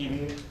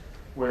IndexedDB,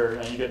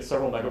 where you get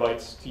several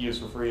megabytes to use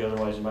for free.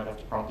 Otherwise, you might have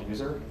to prompt the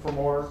user for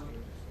more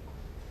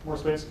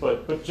space.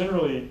 But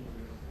generally,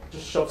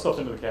 just shove stuff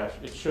into the cache.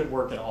 It should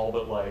work in all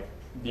but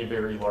the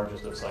very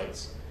largest of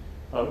sites.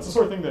 It's the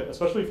sort of thing that,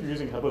 especially if you're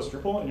using headless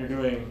Drupal and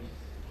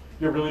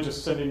you're really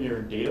just sending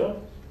your data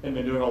and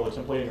then doing all the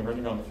templating and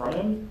rendering on the front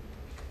end,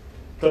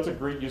 that's a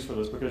great use for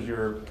this because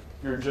you're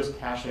just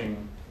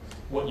caching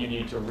what you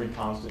need to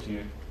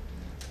reconstitute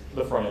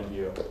the front end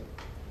view.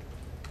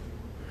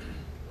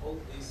 All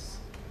these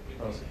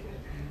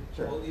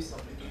Sure. all these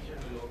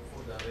applications will work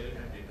for the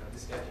real-time data,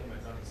 this caching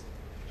mechanism.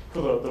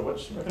 For the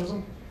which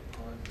mechanism?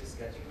 This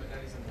caching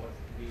mechanism, what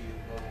we use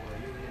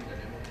in the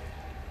demo.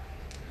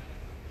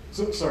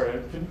 So sorry,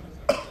 The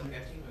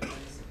caching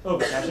mechanism. oh,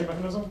 the caching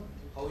mechanism?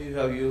 How you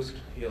have used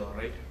here,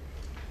 right?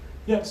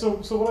 Yeah, so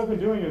what I've been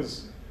doing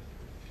is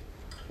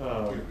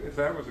if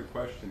that was a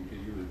question, could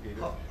you repeat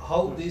it?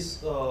 How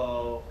this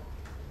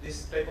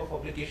type of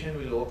application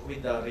will work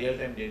with the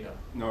real-time data?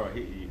 No,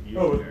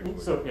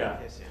 so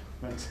yeah. Yes, yeah.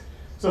 Thanks.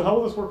 So how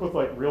will this work with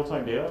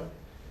real-time data?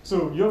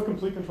 So you have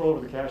complete control over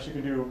the cache. You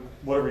can do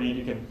whatever you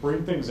need. You can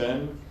bring things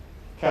in,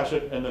 cache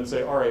it, and then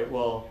say, all right,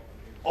 well,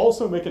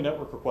 also make a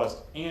network request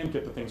and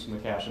get the things from the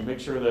cache and make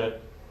sure that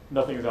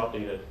nothing is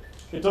outdated.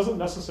 It doesn't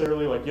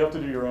necessarily, you have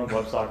to do your own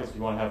WebSockets if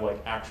you want to have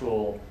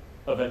actual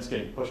events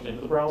getting pushed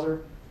into the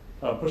browser.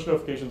 Push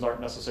notifications aren't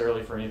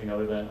necessarily for anything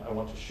other than I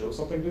want to show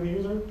something to the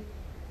user.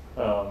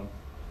 But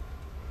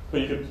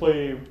you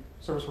can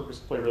service workers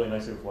play really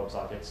nicely with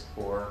WebSockets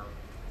for,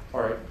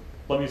 all right,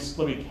 let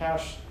me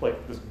cache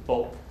this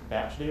bulk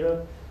batch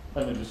data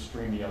and then just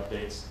stream the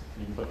updates.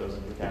 You can put those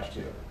into the cache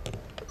too.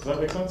 Does that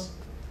make sense?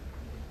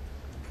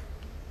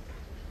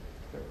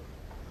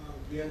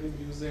 We have been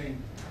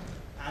using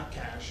app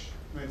cache.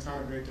 I mean, it's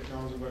not a great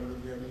technology, but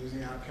we have been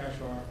using app cache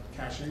for our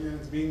caching, and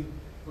it's been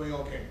going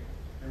okay.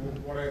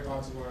 And what are your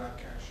thoughts about app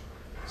cache?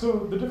 So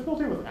the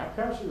difficulty with app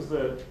cache is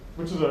that,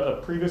 which is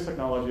a previous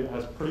technology that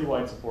has pretty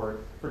wide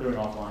support for doing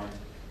offline.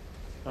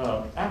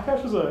 App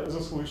cache is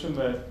a solution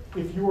that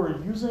if you're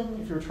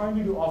trying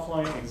to do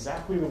offline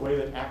exactly the way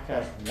that app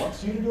cache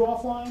wants you to do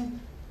offline,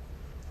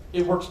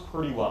 it works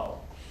pretty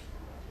well.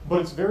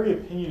 But it's very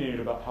opinionated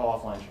about how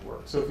offline should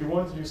work. So if you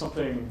wanted to do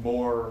something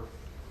more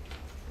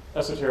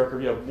esoteric, or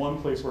you have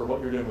one place where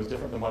what you're doing was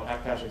different than what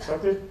app cache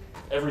expected,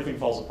 everything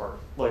falls apart.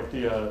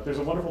 There's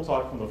a wonderful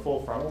talk from the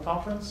Full Frontal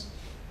Conference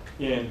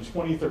in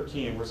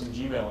 2013 where some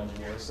Gmail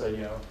engineers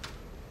said,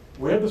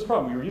 we had this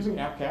problem. We were using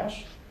app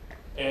cache,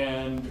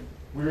 and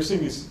we were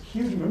seeing this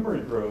huge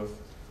memory growth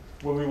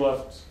when we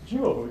left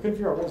Gmail, but we couldn't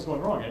figure out what was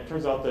going wrong. And it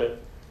turns out that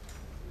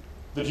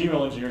the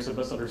Gmail engineers had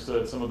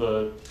misunderstood some of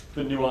the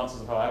nuances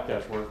of how app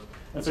cache worked.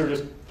 And so we're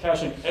just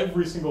caching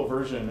every single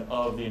version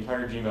of the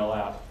entire Gmail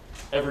app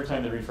every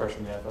time they refresh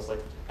the manifest.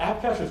 Like,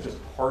 app cache is just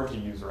hard to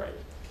use right.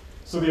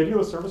 So the idea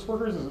with service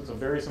workers is it's a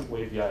very simple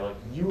API. Like,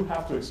 you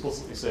have to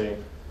explicitly say,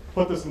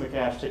 put this in the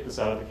cache, take this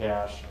out of the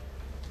cache.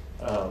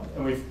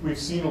 And we've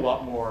seen a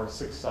lot more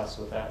success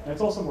with that. And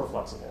it's also more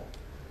flexible.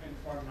 And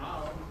for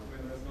now,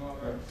 when there's no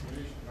other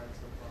solution, right?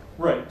 So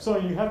far. Right. So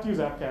you have to use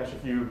app cache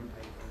if you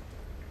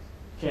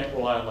can't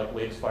rely on like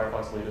latest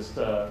Firefox, latest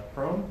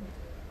Chrome.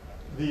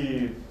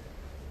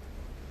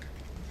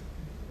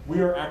 We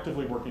are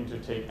actively working to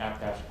take app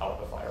cache out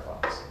of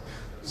Firefox.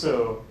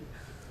 So,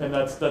 and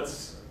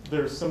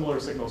there's similar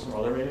signals from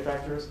other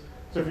manufacturers.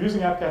 So if you're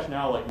using app cache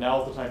now, like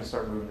now's the time to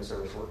start moving to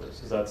service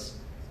workers, because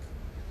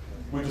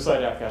we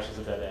decided app cache is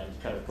a dead end,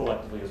 kind of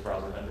collectively as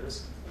browser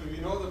vendors. We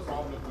know the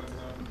problem with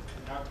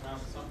app cache.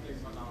 Some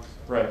things are now.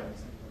 Right.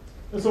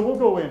 And so we'll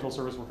go away until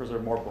service workers are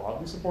more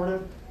broadly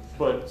supported,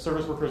 but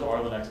service workers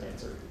are the next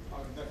answer.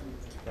 Definitely.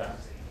 Yeah.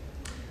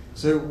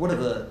 So what are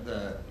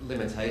the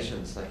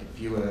limitations? Like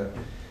if you were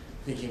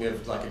thinking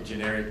of like a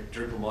generic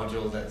Drupal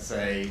module that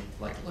say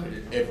like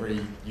loaded every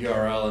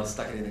URL and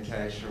stuck it in the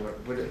cache, or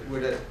what,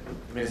 would it?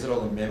 I mean, is it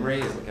all in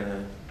memory? Is it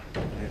gonna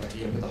like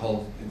you put the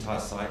whole entire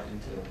site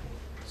into?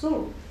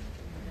 So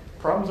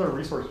problems are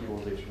resource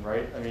utilization,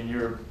 right? I mean,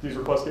 these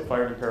requests get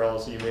fired in parallel,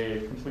 so you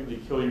may completely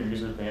kill your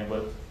user's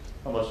bandwidth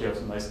unless you have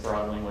some nice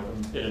throttling like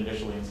it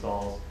initially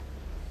installs.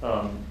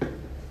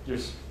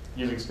 Just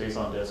using space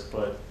on disk,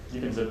 but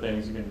you can zip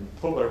things, you can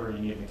put whatever you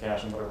need in the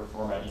cache in whatever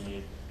format you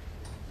need.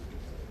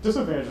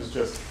 Disadvantage is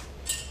just,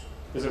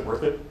 is it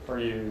worth it?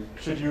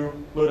 Should you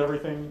load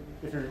everything?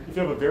 If you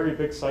have a very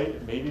big site,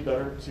 it may be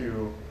better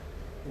to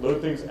load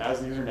things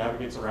as the user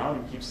navigates around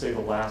and keep, say, the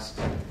last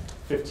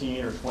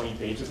 15 or 20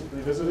 pages that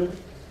they visited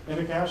in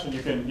the cache, and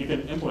you can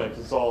implement,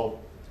 because it's all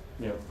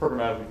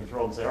programmatically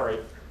controlled, and say, all right,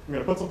 I'm going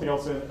to put something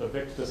else in,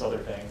 evict this other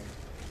thing,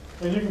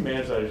 and you can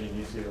manage that as you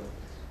need to.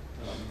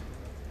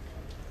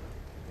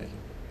 Thank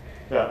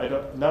you.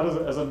 Yeah, not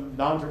as a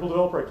non-Drupal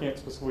developer, I can't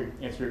specifically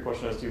answer your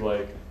question as to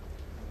like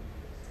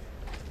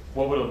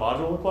what would a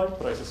module look like,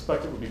 but I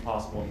suspect it would be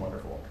possible and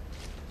wonderful.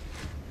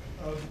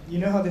 You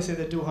know how they say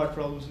there are two hard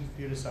problems in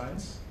computer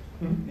science,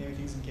 Mm-hmm. naming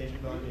things in cache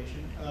and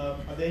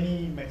validation. Are there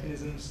any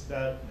mechanisms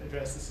that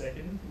address the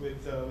second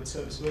with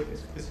service work?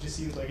 Because it just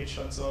seems like it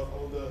shuts off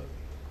all the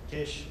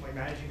cache, like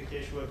managing the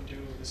cache work to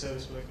the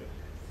service worker.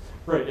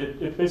 Right,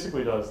 it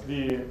basically does.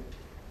 The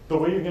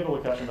way you handle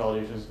the caching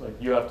validation is like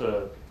you have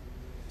to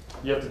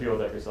deal with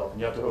that yourself, and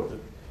you have to hope that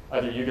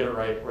either you get it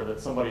right or that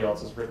somebody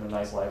else has written a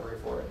nice library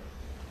for it.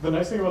 The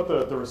nice thing about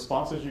the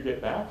responses you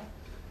get back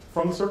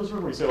from the service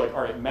worker, when you say like,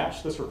 all right,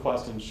 match this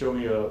request and show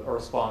me a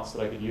response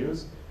that I could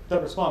use,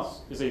 that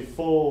response is a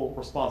full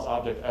response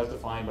object as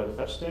defined by the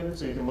fetch standard.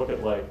 So you can look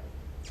at like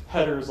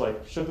headers,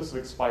 like should this have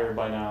expired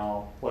by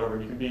now, whatever.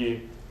 And you can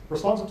be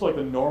responsive to like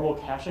the normal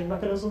caching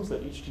mechanisms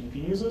that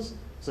HTTP uses,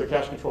 so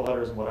cache control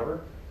headers and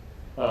whatever.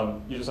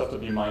 You just have to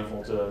be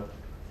mindful to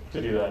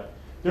do that.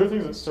 The other thing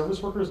is that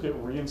service workers get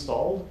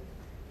reinstalled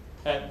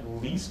at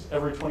least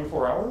every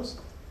 24 hours.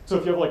 So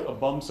if you have like a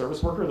bum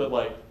service worker that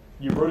like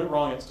you wrote it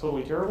wrong, it's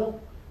totally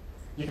terrible,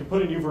 you can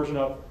put a new version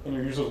up and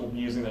your users will be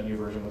using that new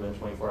version within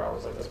 24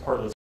 hours. Like that's part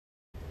of this.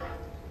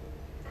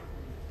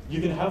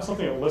 You can have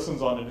something that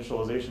listens on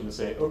initialization to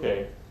say,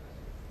 okay,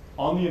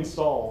 on the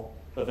install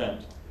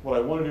event, what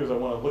I want to do is I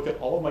want to look at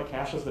all of my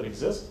caches that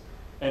exist,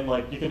 and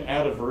like you can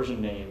add a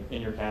version name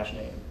in your cache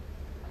name.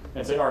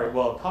 And say, all right,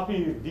 well,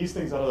 copy these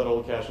things out of that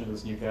old cache into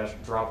this new cache,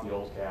 drop the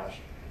old cache,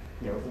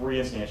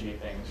 reinstantiate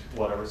things,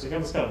 whatever. So you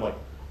have this kind of like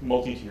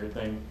multi-tiered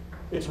thing.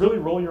 It's really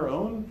roll your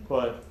own,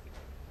 but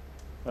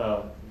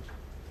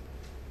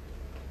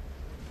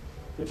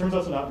it turns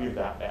out to not be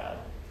that bad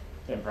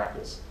in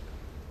practice.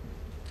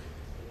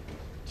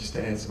 Just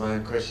to answer my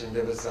own question,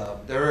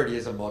 there already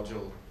is a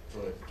module for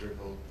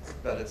Drupal,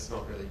 but it's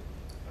not really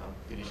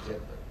finished yet.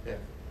 But yeah,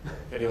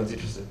 if anyone's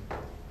interested,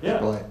 Yeah.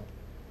 Drupal.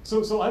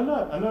 So I'm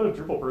not a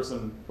Drupal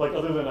person, like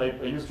other than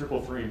I used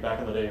Drupal 3 back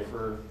in the day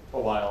for a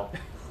while.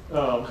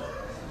 And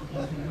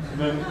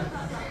then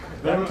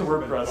went to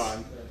WordPress,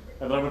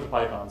 and then I went to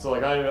Python. So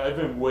like I've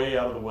been way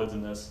out of the woods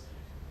in this.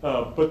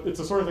 But it's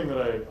the sort of thing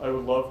that I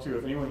would love to,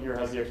 if anyone here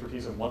has the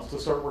expertise and wants to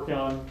start working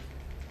on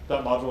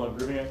that module and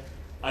improving it,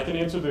 I can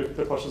answer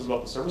the questions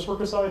about the service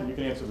worker side, and you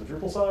can answer the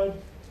Drupal side,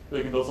 so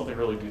you can build something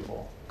really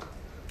beautiful.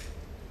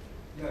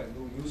 Yeah,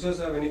 do users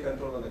have any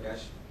control on the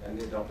cache and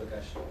they drop the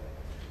cache?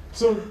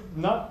 So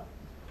not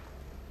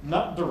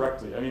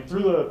directly. I mean,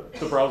 through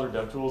the browser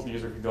dev tools, the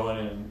user can go in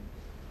and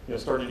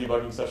start a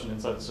debugging session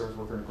inside the service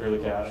worker and clear the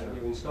cache.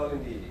 You install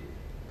in the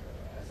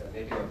as a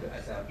native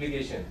as an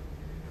application.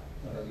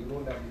 You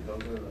don't have the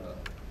browser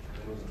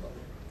menus at all.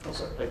 Oh,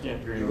 sorry, I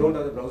can't hear you. You don't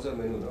have the browser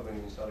menu when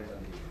you install it on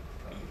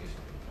the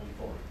application on the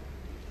phone.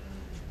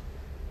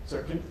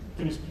 Sorry,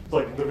 can you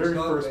like the very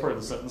first part of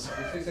the sentence?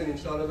 This is an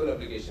installable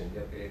application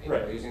they are creating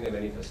Right. by using the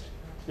manifest.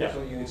 Yeah.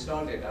 So you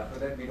installed it. After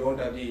that, we don't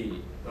have the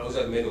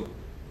browser menu.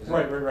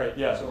 Right.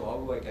 Yeah. So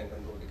how I can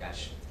control the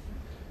cache?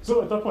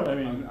 So at that point, I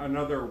mean,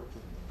 Another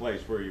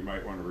place where you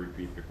might want to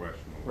repeat the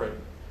question. right.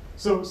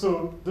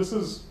 So this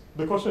is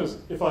the question is,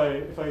 if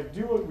I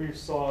do what we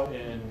saw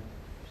in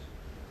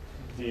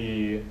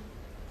the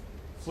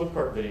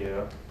Flipkart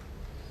video,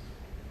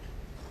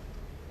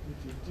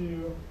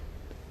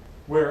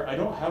 where I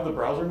don't have the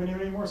browser menu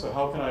anymore, so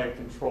how can I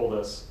control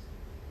this?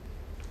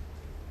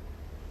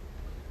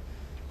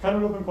 Kind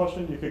of an open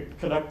question. You could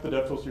connect the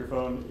DevTools to your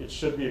phone. It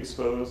should be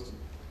exposed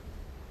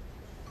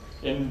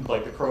in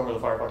like the Chrome or the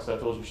Firefox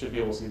DevTools. You should be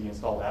able to see the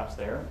installed apps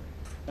there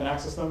and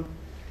access them.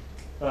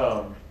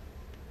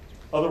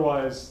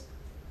 Otherwise,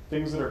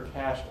 things that are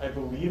cached, I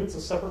believe it's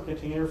a separate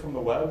container from the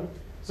web.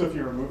 So if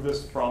you remove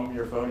this from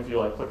your phone, if you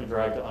like click and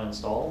drag to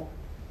uninstall,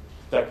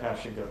 that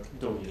cache should go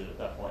deleted at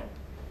that point.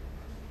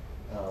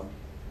 So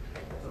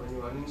when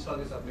you uninstall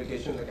this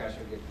application, the cache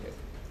will get cleared.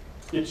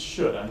 It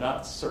should. I'm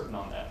not certain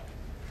on that.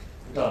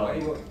 I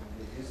know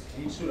this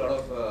leads to a lot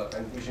of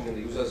confusion in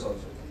the users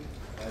also.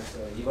 As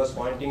he was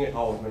pointing it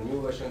out, when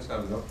new versions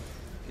come,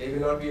 they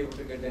will not be able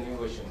to get the new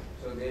version.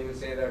 So they will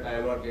say that I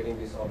am not getting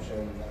this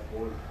option,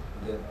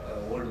 the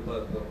old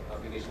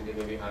application they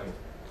may be having.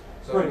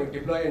 So when you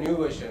deploy a new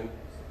version,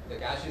 the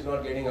cache is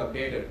not getting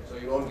updated, so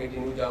you don't get the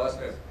new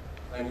JavaScript.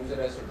 And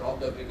user has to drop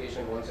the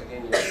application once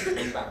again, you have to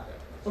impact that.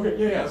 Okay,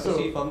 yeah, yeah. So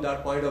see from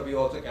that point of view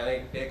also, can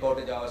I take out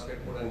the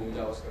JavaScript, put a new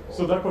JavaScript?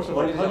 So that question,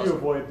 like, how do you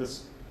avoid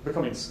this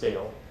becoming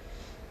stale?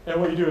 And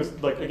what you do is,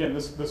 like, again,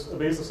 this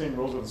obeys the same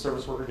rules where the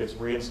service worker gets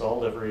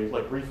reinstalled every,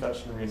 like,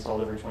 refetched and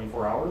reinstalled every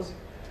 24 hours.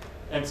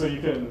 And so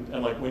you can,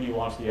 and like when you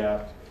launch the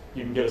app,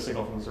 you can get a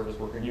signal from the service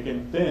worker. And you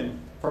can then,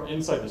 from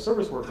inside the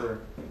service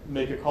worker,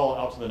 make a call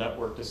out to the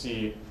network to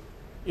see,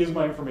 is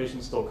my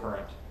information still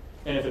current?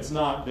 And if it's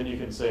not, then you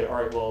can say, all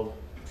right, well,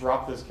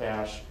 drop this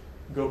cache,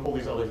 go pull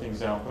these other things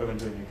down, put them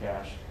into a new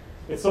cache.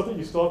 It's something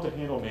you still have to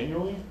handle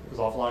manually, because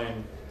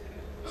offline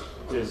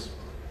is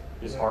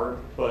hard,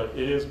 but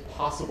it is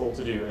possible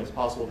to do. And it's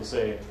possible to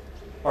say,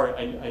 all right,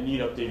 I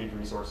need updated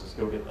resources,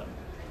 go get them.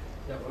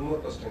 Yeah, one more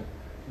question.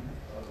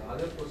 The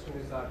other question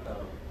is that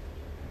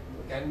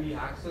can we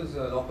access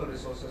local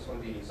resources from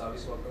the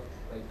service worker,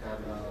 like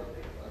camera and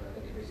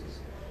other devices?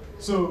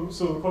 So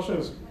the question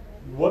is,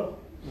 what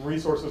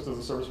resources does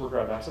the service worker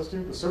have access to?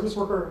 The service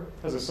worker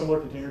has a similar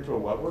container to a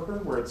web worker,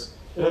 where it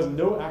has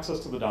no access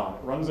to the DOM.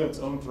 It runs in its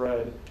own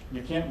thread.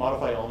 You can't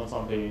modify elements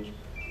on page.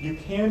 You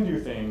can do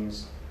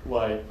things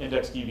like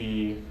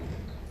IndexedDB,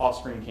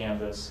 off-screen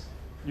canvas.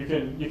 You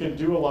can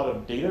do a lot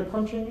of data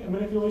crunching and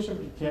manipulation,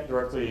 but you can't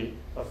directly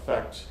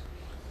affect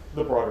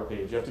the broader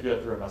page. You have to do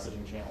that through a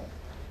messaging channel.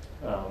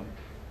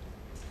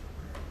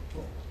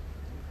 Cool.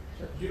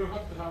 Sure. You don't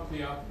have to have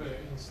the app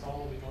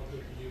installed in order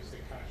to use the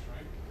cache,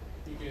 right?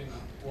 You can,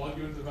 while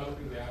you're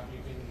developing the app, you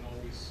can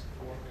always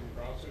work in the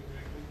browser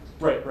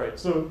directly. Right.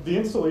 So the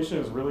installation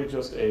is really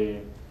just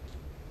a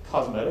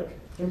cosmetic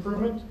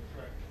improvement.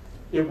 Right.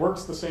 It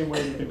works the same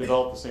way. You can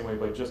develop the same way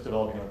by just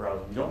developing in the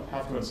browser. You don't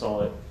have to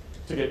install it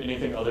to get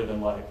anything other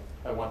than like,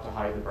 I want to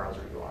hide the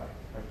browser UI.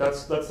 Like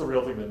that's the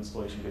real thing that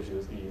installation gives you,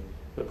 is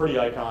the pretty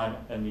icon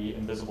and the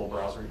invisible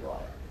browser UI.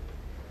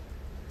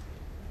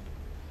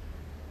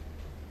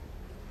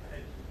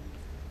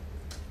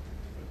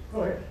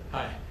 Oh, hey.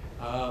 Hi.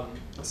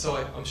 So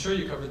I'm sure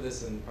you covered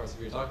this in parts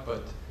of your talk,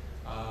 but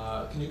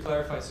can you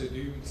clarify, so do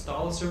you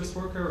install a service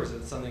worker, or is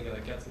it something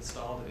that gets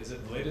installed? Is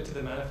it related to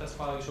the manifest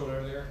file you showed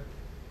earlier?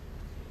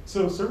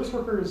 So service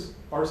workers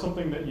are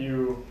something that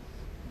you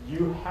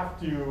have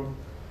to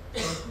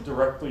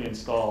directly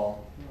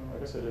install. I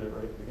guess I did it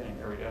right at the beginning.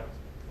 There we go.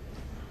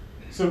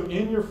 So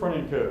in your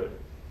front-end code,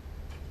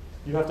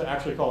 you have to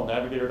actually call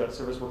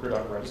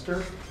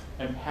navigator.serviceworker.register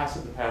and pass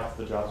it the path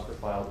to the JavaScript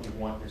file that you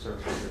want your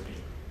service worker to be.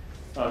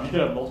 You can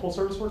have multiple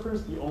service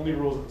workers. The only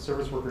rule is that the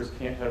service workers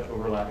can't have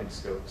overlapping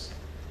scopes.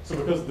 So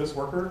because this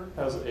worker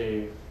has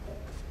a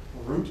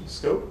root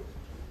scope,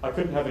 I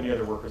couldn't have any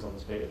other workers on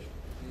this page.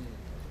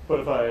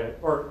 But if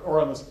or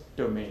on this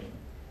domain.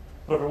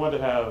 But if I wanted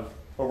to have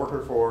a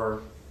worker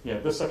for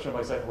this section of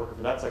my site and a worker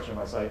for that section of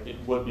my site, it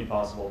would be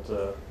possible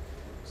to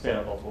stand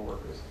up multiple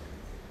workers.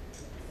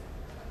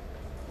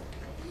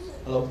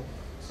 Hello.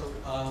 So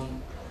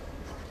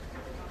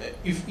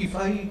if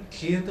I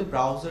clear the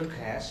browser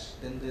cache,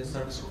 then the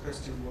service worker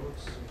still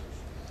works?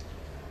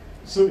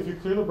 So if you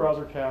clear the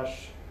browser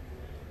cache,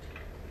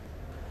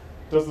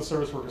 does the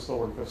service worker still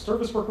work? The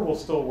service worker will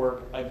still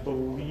work, I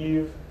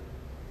believe.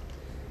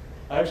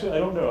 I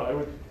don't know. I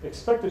would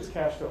expect its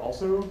cache to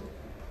also.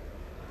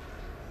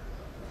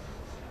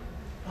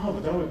 Oh,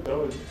 but that would.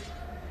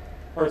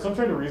 All right, so I'm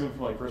trying to reason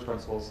from like first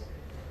principles.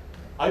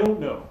 I don't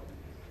know.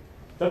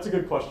 That's a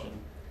good question.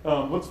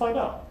 Let's find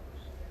out.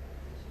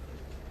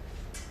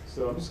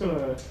 So I'm just going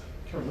to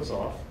turn this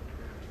off.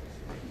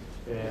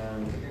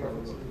 And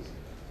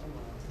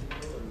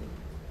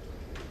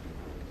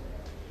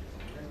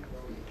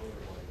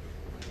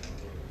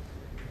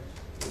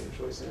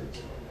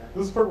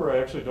this is the part where I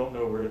actually don't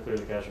know where to clear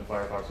the cache in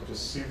Firefox, which is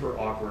super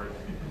awkward.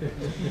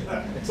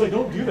 It's like,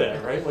 don't do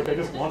that, right? Like, I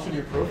just launched a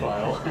new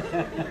profile.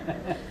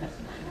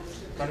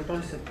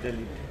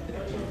 Control-delete.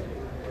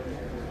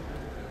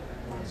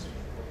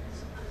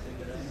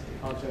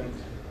 Content.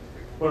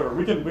 Whatever.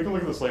 We can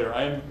look at this later.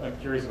 I'm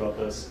curious about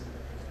this.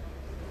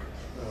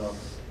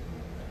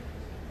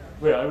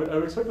 But yeah, I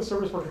would expect the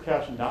service worker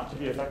cache not to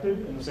be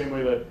affected in the same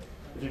way that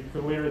if you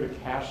clear the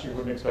cache, you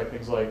wouldn't expect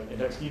things like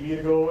IndexedDB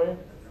to go away.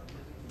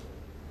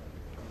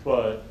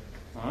 But,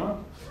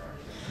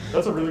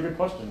 that's a really good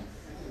question.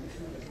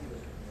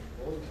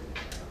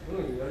 No,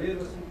 earlier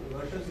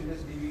versions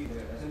IndexedDB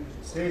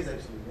stays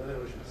actually, in other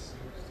versions.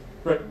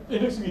 Right,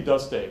 IndexedDB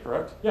does stay,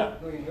 correct? Yeah.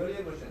 No, in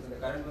earlier versions, in the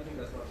current version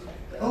does not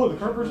stay. Oh, the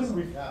current version?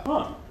 We've,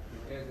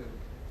 Yes,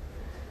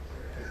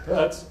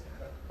 That's,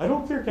 I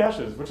don't clear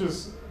caches, which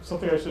is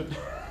something I should.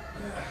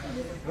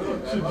 No,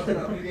 there was an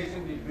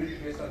application we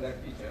built based on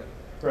that feature.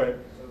 Right.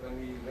 So when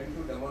we went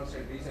to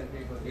demonstrate recently,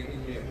 it was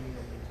getting here.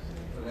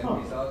 So then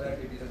we saw that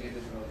it is a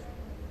latest browser.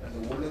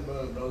 And the older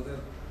browser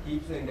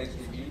keeps the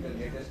IndexedDB, the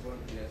latest one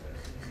clears it.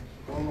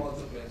 Chrome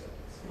also clears it.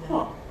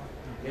 Huh.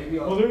 Maybe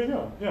Well, there you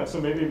go. Yeah, so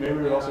maybe we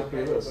would also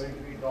clear this. Going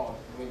to be DOS,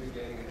 maybe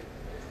clearing it.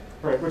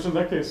 Right, which in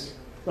that case,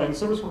 the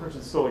service worker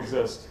should still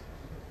exist.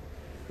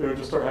 They would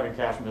just start having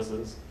cache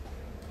misses,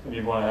 and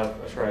you'd want to have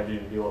a strategy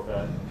to deal with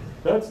that.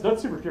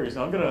 That's super curious.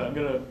 Now I'm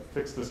gonna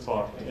fix this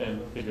talk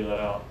and figure that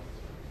out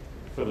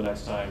for the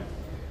next time.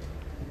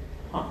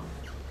 Huh.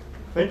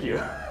 Thank you.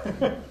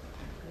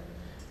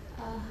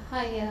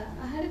 Hi,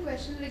 I had a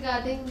question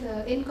regarding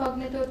the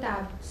incognito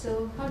tab.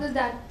 So how does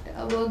that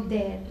work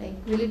there? Like,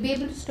 will it be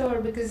able to store,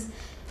 because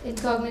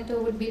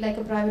incognito would be like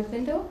a private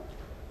window?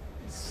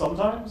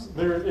 Sometimes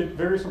it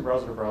varies from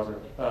browser to browser.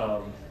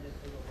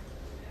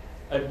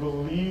 I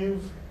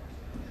believe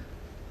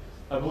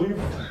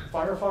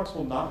Firefox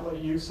will not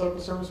let you set up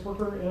a service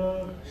worker in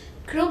a.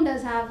 Chrome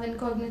does have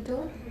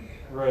incognito.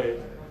 Right.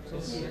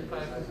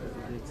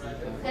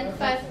 And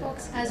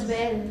Firefox as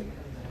well.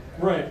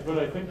 Right, but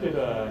I think it.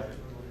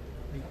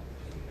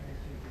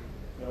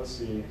 Let's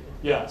see.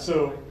 Yeah,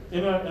 so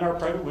in our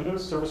private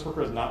windows, service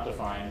worker is not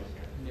defined.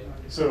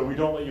 So we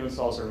don't let you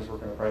install service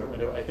worker in a private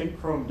window. I think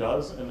Chrome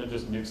does, and then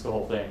just nukes the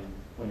whole thing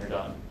when you're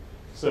done.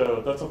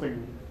 So that's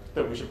something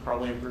that we should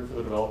probably improve for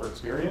the developer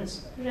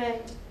experience.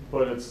 Right.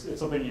 But it's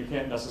something you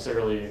can't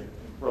necessarily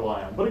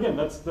rely on. But again,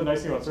 that's the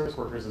nice thing about service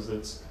workers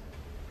is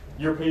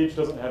your page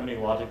doesn't have any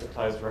logic that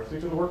ties directly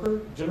to the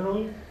worker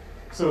generally,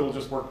 so it'll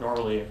just work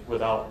normally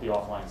without the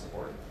offline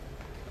support.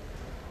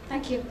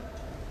 Thank you.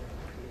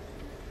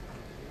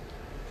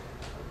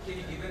 Can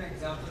you give an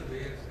example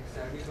where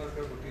service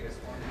worker would be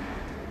responding?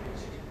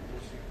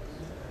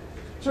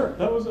 Sure.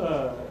 That was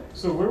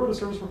so. Where would a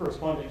service worker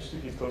respond to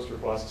HTTP post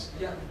requests?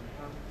 Yeah.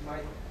 My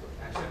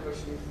actual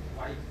question is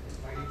why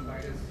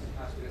does it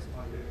have to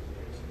respond to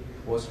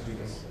post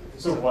requests?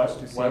 So why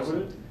would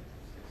it?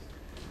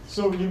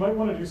 So you might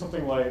want to do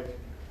something like,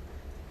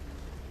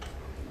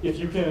 if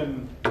you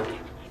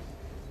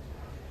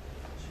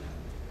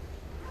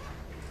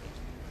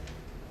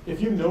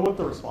know what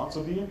the response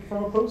will be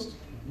from a post,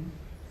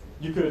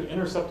 you could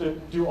intercept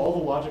it, do all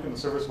the logic in the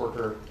service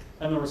worker,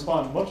 and then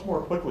respond much more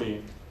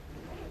quickly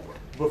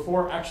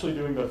before actually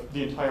doing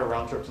the entire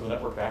round trip to the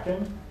network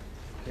backend.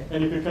 Okay.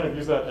 And you could kind of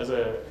use that as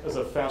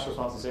a fast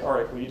response and say, all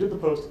right, well, you did the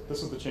post,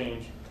 this is the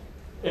change.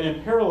 And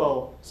in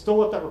parallel, still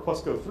let that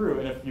request go through,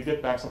 and if you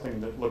get back something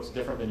that looks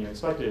different than you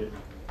expected,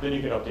 then you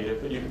can update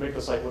it, but you can make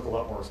the site look a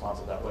lot more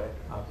responsive that way,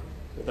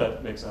 if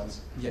that makes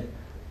sense. Yeah,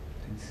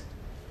 thanks.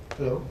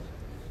 Hello.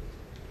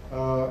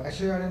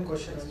 Actually, I had a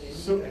question.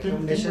 So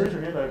can you raise your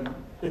hand?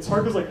 It's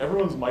hard because like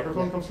everyone's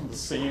microphone comes from the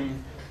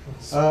same.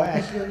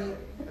 Actually, any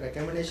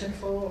recommendation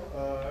for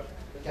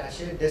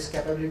cache disk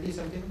capability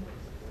something?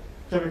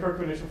 Can I make a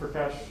recommendation for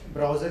cache?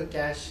 Browser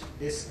cache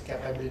disk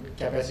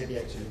capacity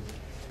actually.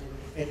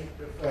 Any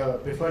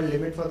preferred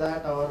limit for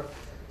that, or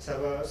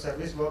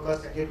service worker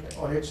set it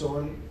on its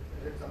own?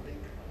 Is it something?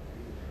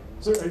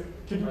 So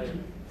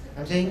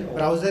I'm saying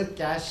browser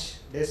cache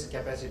disk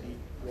capacity.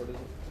 What is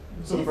it?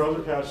 So the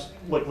browser cache,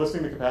 like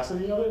listing the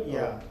capacity of it?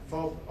 Yeah,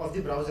 of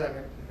the browser.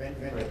 I mean,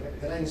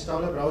 when I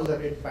install a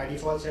browser, it by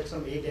default sets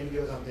some 8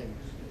 MB or something,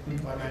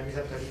 or maybe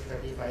some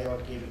 35 or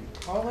KB.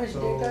 How much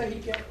data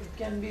it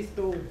can be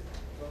stored?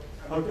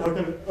 How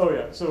can oh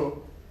yeah,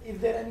 so. Is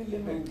there any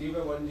limit? Give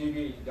a 1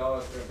 GB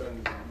JavaScript and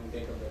you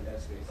take up the entire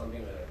space,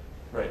 something like that.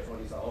 Right.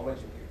 So how much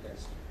you can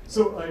store?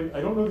 So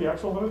I don't know the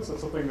actual limits.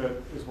 That's something that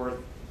is worth.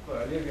 So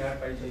earlier we had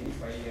 5 GB,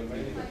 5 MB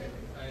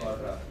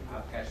for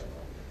app cache.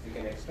 You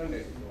can extend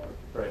it if you want.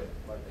 Right.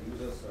 But the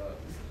users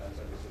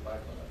consent is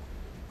required for that.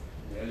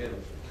 The earlier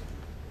version.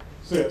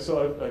 So yeah, so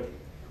I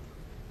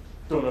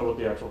don't know what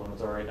the actual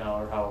limits are right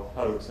now or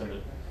how to extend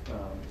it. I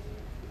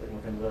can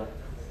look into that.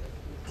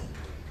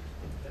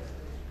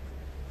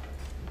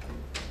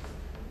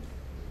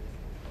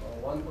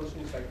 One question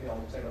is slightly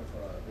outside of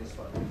this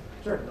one.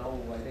 Sure. Now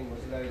I think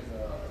Mozilla is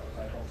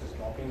Firefox is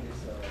dropping this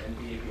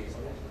NP API.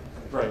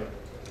 Right.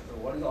 So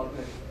what is the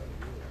alternative?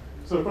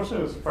 So the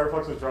question is,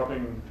 Firefox is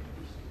dropping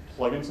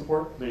plugin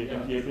support, the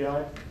NP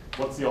API.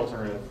 What's the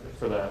alternative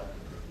for that?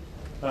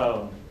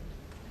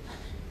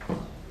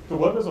 The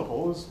web as a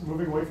whole is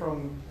moving away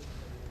from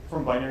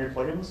binary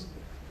plugins.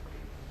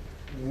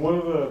 One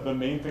of the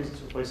main things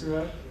that's replacing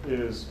that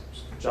is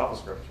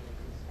JavaScript.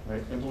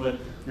 Right? Implement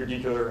your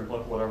decoder,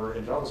 implement whatever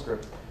in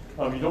JavaScript.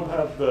 You don't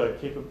have the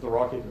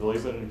raw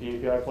capabilities that an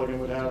API plugin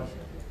would have,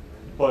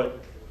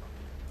 but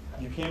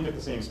you can get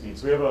the same speed.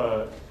 So we have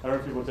I don't know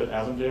if you looked at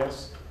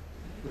Asm.js,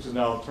 which is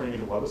now turning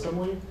into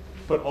WebAssembly,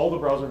 but all the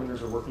browser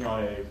vendors are working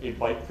on a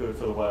bytecode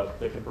for the web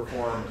that can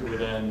perform to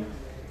within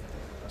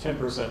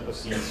 10% of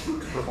C's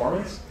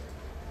performance,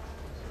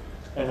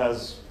 and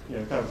has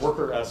kind of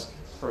worker-esque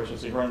permission.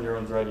 So you run your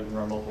own thread, you can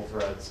run multiple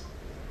threads.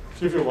 Which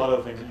gives you a lot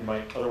of things that you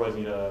might otherwise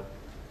need a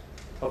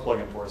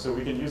plugin for. So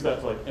we can use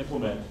that to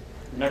implement.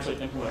 You can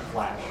actually implement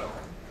Flash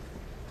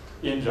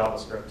in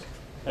JavaScript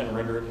and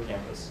render it in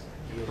Canvas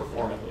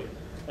performantly.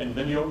 And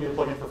then you don't need a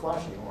plugin for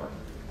Flash anymore.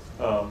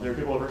 There are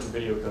people who have written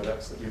video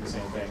codecs that do the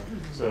same thing.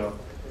 So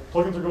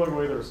plugins are going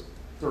away.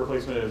 The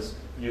replacement is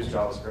use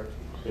JavaScript,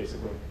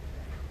 basically.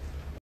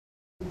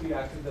 How do you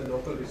access the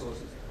local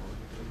resources?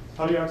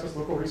 How do you access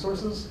local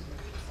resources?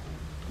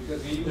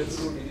 Because we used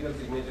to do digital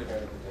signature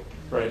kind of thing.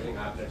 Right. Using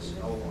applets.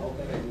 How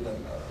can I do that?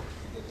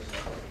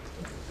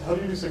 How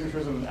do you do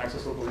signatures and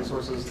access local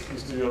resources?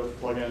 Used to do a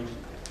plugin.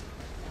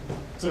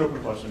 It's an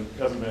open question.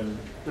 It hasn't been.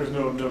 There's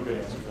no good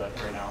answer for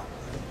that right now.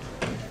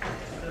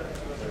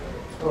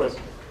 Otherwise, I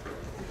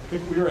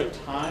think we are at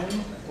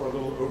time or a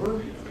little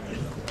over.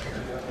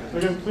 So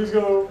again, please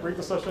go rate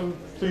the session.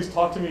 Please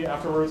talk to me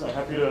afterwards. I'm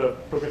happy to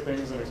poke at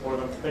things and explore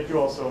them. Thank you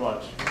all so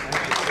much.